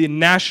that is the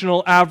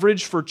national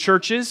average for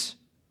churches.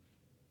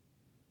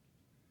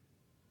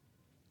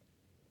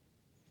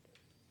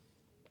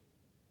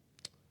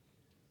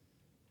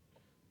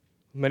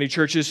 Many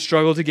churches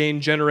struggle to gain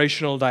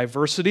generational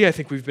diversity. I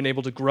think we've been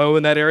able to grow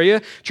in that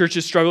area.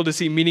 Churches struggle to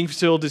see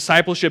meaningful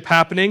discipleship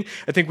happening.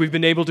 I think we've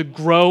been able to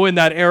grow in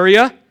that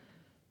area.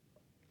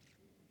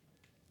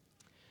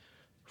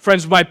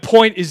 Friends, my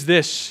point is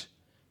this.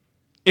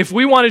 If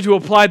we wanted to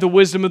apply the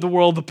wisdom of the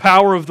world, the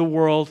power of the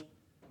world,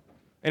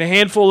 and a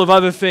handful of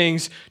other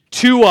things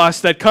to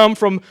us that come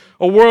from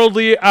a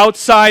worldly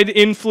outside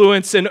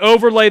influence and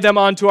overlay them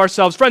onto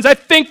ourselves. Friends, I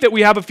think that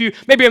we have a few,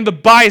 maybe I'm the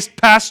biased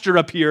pastor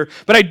up here,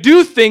 but I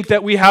do think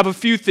that we have a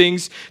few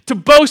things to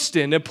boast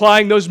in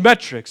applying those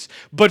metrics.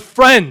 But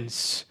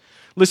friends,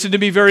 listen to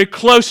me very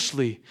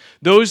closely.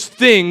 Those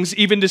things,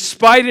 even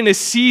despite in a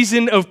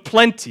season of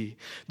plenty,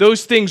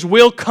 those things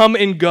will come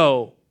and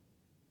go.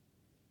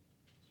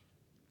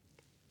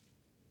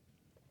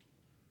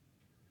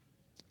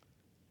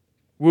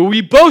 Will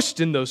we boast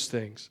in those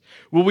things?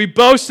 Will we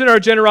boast in our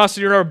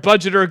generosity or our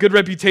budget or a good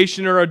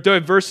reputation or our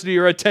diversity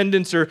or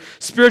attendance or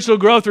spiritual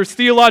growth or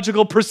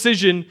theological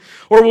precision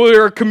or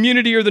our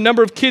community or the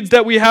number of kids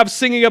that we have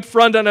singing up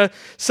front on a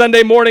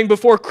Sunday morning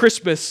before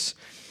Christmas?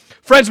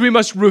 Friends, we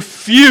must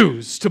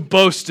refuse to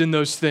boast in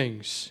those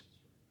things.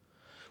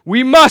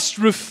 We must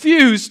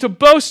refuse to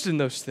boast in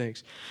those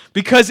things.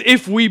 Because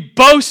if we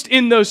boast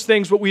in those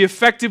things, what we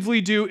effectively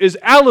do is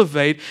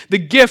elevate the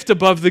gift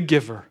above the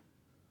giver.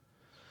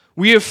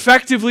 We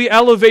effectively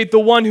elevate the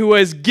one who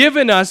has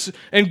given us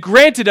and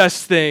granted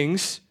us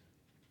things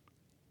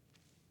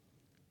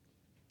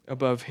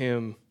above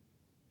him.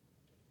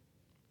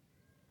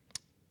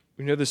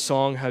 We know the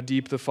song, How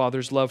Deep the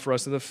Father's Love for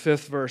Us. In the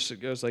 5th verse, it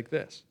goes like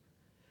this.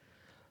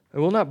 I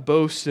will not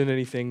boast in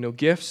anything, no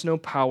gifts, no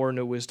power,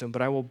 no wisdom,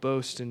 but I will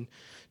boast in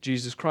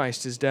Jesus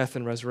Christ, his death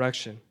and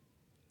resurrection.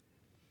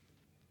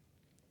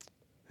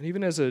 And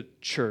even as a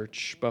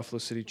church, Buffalo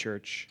City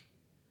Church,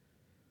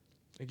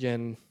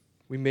 again,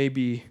 we may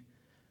be,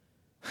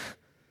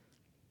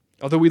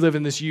 although we live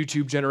in this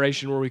YouTube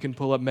generation where we can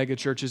pull up mega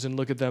churches and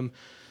look at them,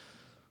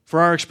 for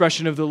our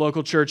expression of the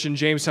local church in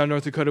Jamestown,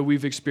 North Dakota,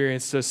 we've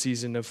experienced a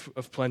season of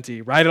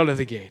plenty right out of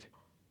the gate.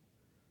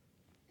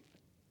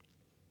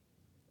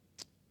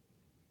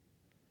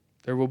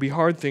 There will be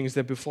hard things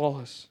that befall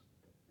us.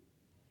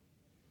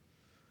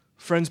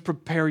 Friends,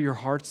 prepare your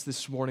hearts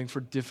this morning for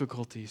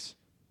difficulties.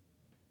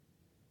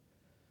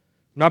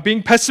 I'm not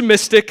being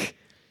pessimistic.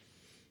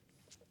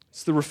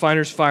 It's the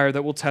refiner's fire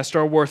that will test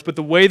our worth. But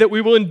the way that we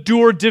will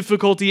endure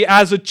difficulty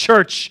as a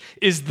church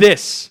is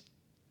this: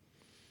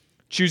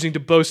 choosing to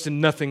boast in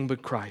nothing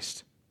but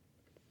Christ.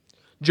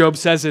 Job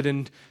says it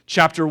in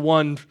chapter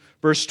 1,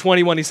 verse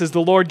 21. He says,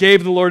 the Lord gave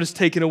and the Lord has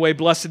taken away.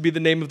 Blessed be the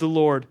name of the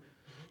Lord.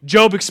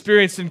 Job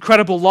experienced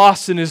incredible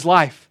loss in his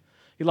life.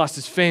 He lost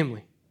his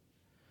family.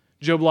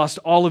 Job lost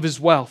all of his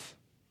wealth.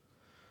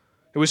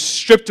 It was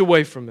stripped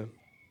away from him.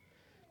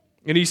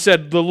 And he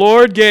said, the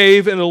Lord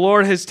gave and the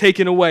Lord has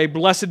taken away.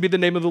 Blessed be the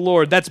name of the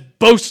Lord. That's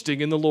boasting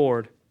in the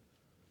Lord.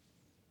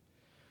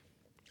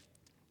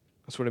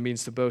 That's what it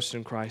means to boast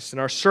in Christ. And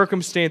our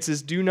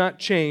circumstances do not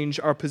change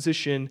our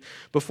position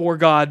before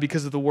God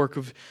because of the work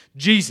of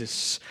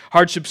Jesus.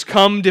 Hardships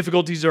come,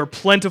 difficulties are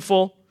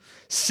plentiful.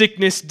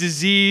 Sickness,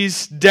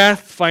 disease,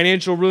 death,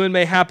 financial ruin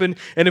may happen.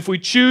 And if we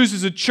choose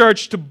as a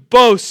church to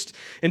boast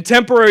in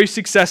temporary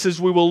successes,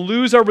 we will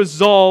lose our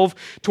resolve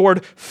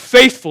toward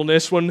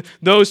faithfulness when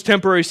those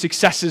temporary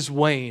successes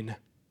wane.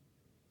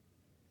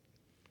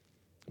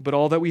 But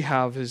all that we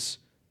have is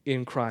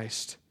in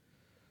Christ.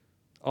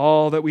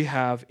 All that we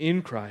have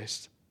in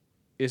Christ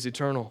is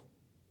eternal,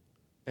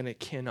 and it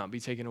cannot be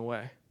taken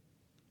away.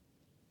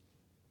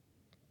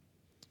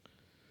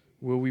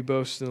 Will we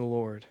boast in the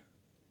Lord?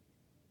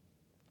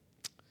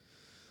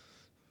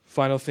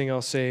 Final thing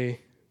I'll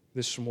say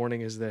this morning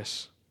is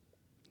this.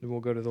 Then we'll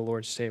go to the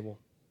Lord's table.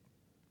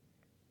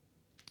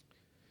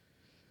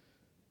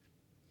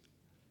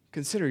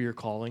 Consider your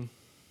calling.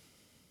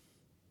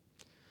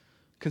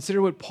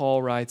 Consider what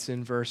Paul writes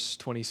in verse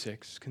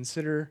 26.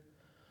 Consider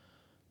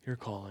your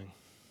calling.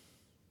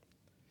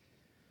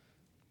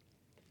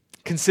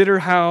 Consider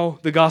how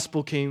the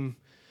gospel came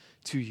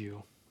to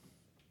you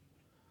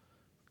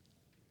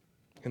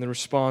and the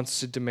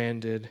response it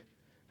demanded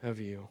of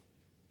you.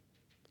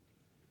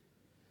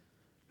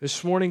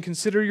 This morning,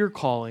 consider your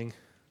calling.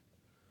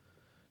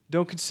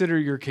 Don't consider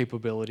your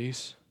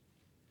capabilities.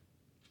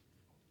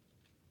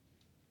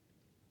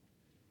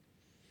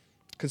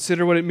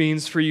 Consider what it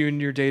means for you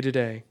in your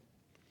day-to-day.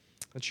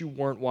 That you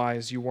weren't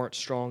wise, you weren't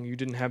strong, you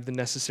didn't have the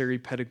necessary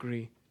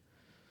pedigree,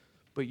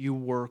 but you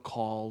were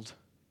called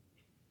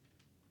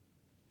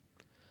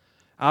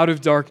out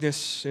of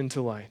darkness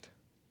into light.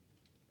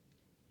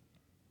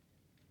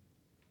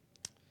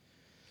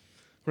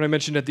 When I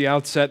mentioned at the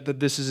outset that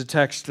this is a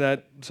text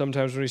that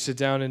sometimes when we sit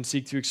down and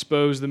seek to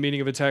expose the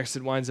meaning of a text,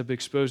 it winds up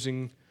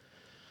exposing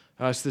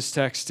us. This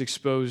text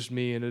exposed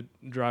me in a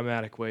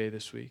dramatic way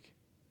this week.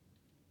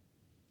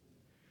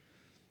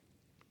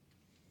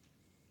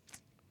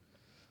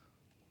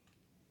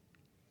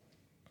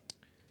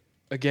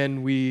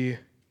 Again, we,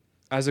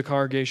 as a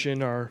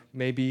congregation, are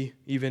maybe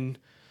even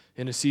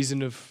in a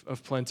season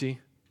of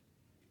plenty.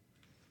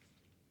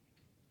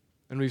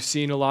 And we've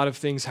seen a lot of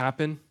things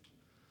happen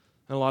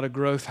and a lot of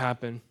growth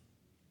happen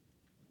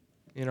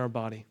in our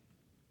body.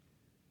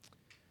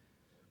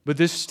 But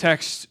this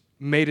text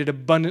made it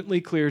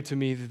abundantly clear to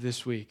me that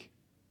this week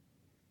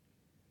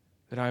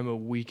that I'm a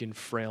weak and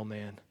frail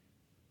man.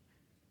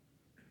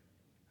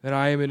 That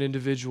I am an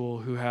individual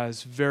who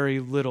has very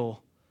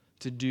little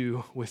to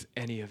do with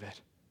any of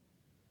it.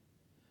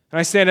 And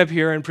I stand up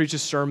here and preach a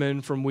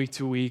sermon from week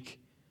to week.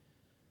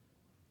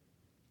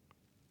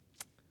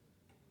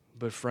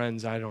 But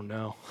friends, I don't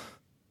know.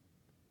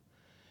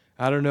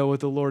 I don't know what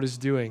the Lord is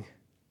doing.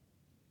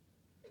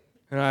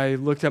 And I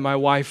looked at my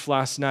wife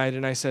last night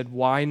and I said,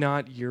 why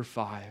not year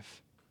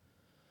 5?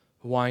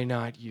 Why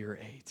not year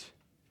 8?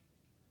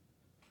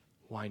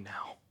 Why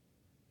now?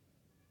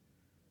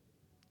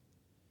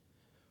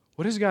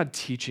 What is God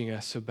teaching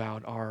us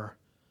about our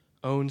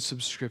own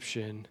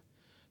subscription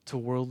to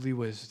worldly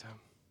wisdom?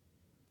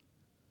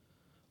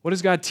 What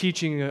is God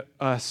teaching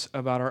us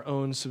about our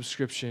own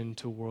subscription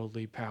to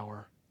worldly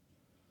power?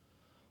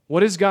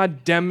 What is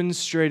God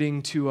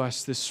demonstrating to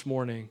us this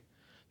morning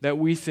that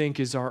we think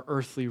is our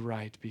earthly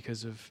right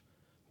because of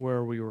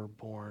where we were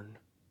born?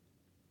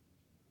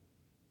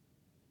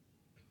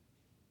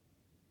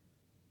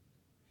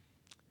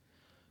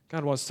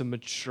 God wants to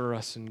mature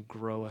us and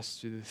grow us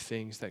through the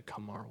things that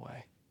come our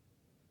way.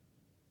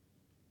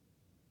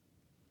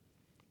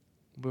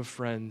 But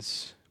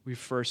friends, we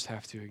first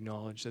have to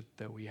acknowledge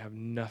that we have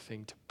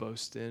nothing to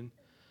boast in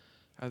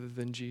other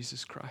than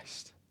Jesus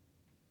Christ.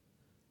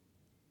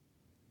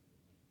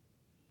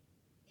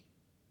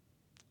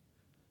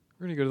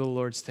 We're going to go to the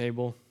Lord's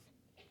table.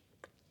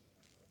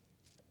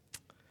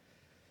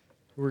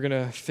 We're going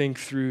to think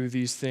through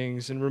these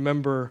things and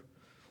remember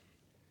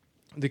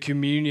the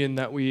communion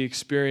that we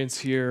experience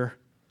here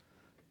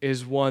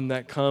is one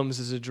that comes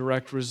as a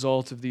direct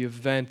result of the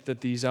event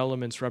that these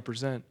elements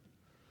represent.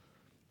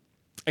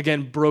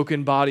 Again,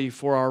 broken body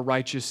for our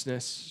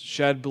righteousness,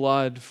 shed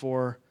blood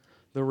for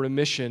the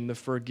remission, the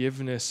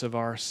forgiveness of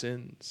our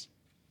sins.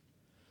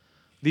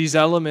 These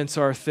elements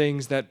are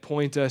things that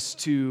point us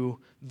to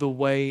the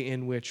way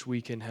in which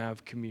we can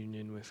have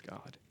communion with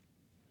God.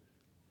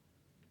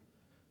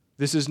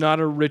 This is not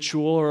a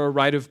ritual or a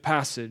rite of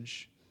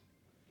passage.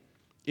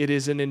 It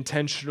is an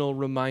intentional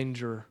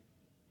reminder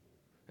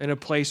and a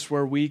place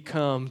where we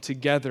come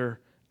together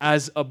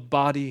as a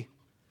body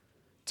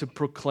to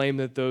proclaim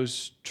that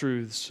those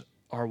truths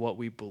are what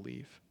we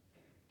believe.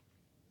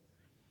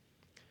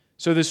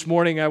 So this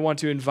morning, I want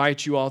to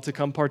invite you all to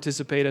come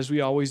participate as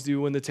we always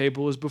do when the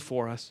table is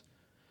before us.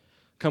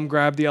 Come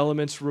grab the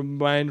elements,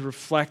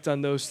 reflect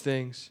on those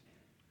things.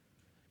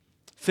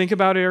 Think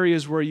about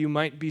areas where you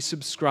might be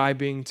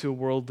subscribing to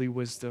worldly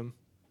wisdom.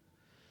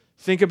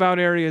 Think about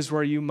areas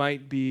where you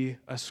might be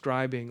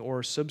ascribing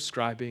or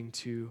subscribing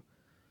to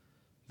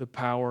the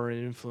power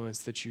and influence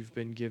that you've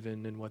been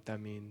given and what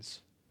that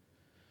means.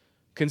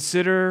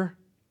 Consider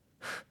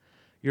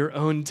your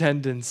own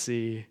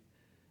tendency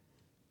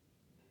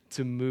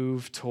to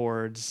move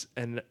towards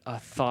a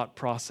thought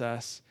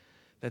process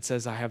that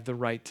says, I have the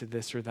right to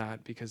this or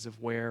that because of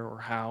where or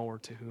how or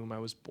to whom I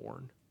was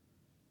born.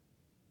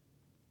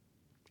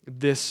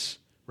 This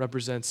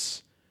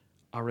represents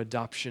our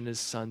adoption as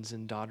sons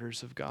and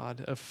daughters of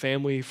God, a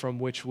family from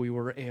which we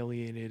were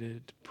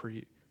alienated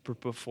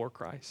before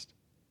Christ.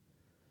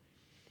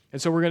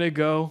 And so we're going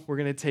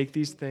to take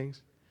these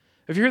things.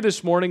 If you're here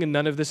this morning and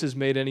none of this has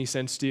made any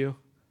sense to you,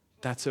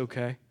 that's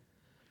okay.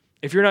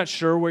 If you're not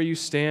sure where you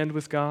stand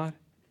with God,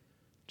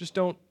 just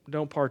don't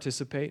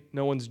participate.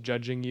 No one's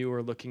judging you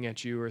or looking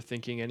at you or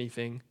thinking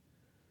anything.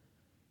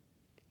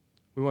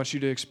 We want you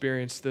to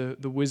experience the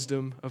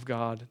wisdom of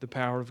God, the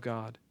power of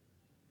God.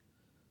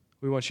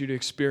 We want you to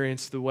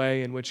experience the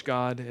way in which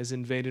God has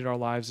invaded our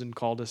lives and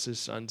called us his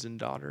sons and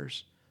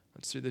daughters.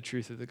 That's through the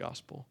truth of the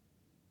gospel.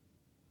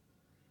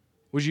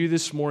 Would you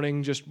this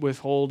morning just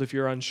withhold if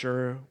you're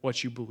unsure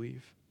what you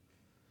believe?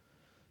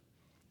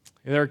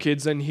 If there are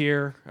kids in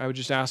here, I would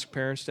just ask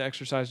parents to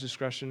exercise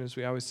discretion, as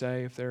we always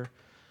say. If there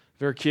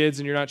are kids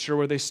and you're not sure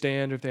where they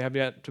stand, or if they have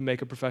yet to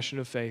make a profession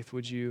of faith,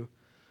 would you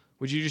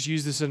just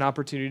use this as an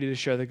opportunity to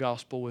share the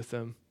gospel with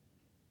them?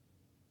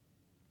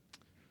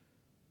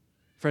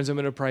 Friends, I'm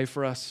going to pray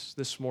for us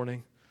this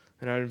morning,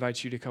 and I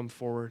invite you to come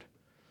forward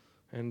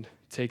and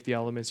take the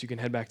elements. You can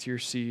head back to your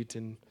seat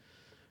and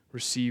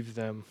receive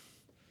them.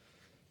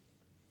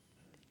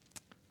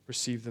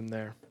 Receive them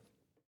there.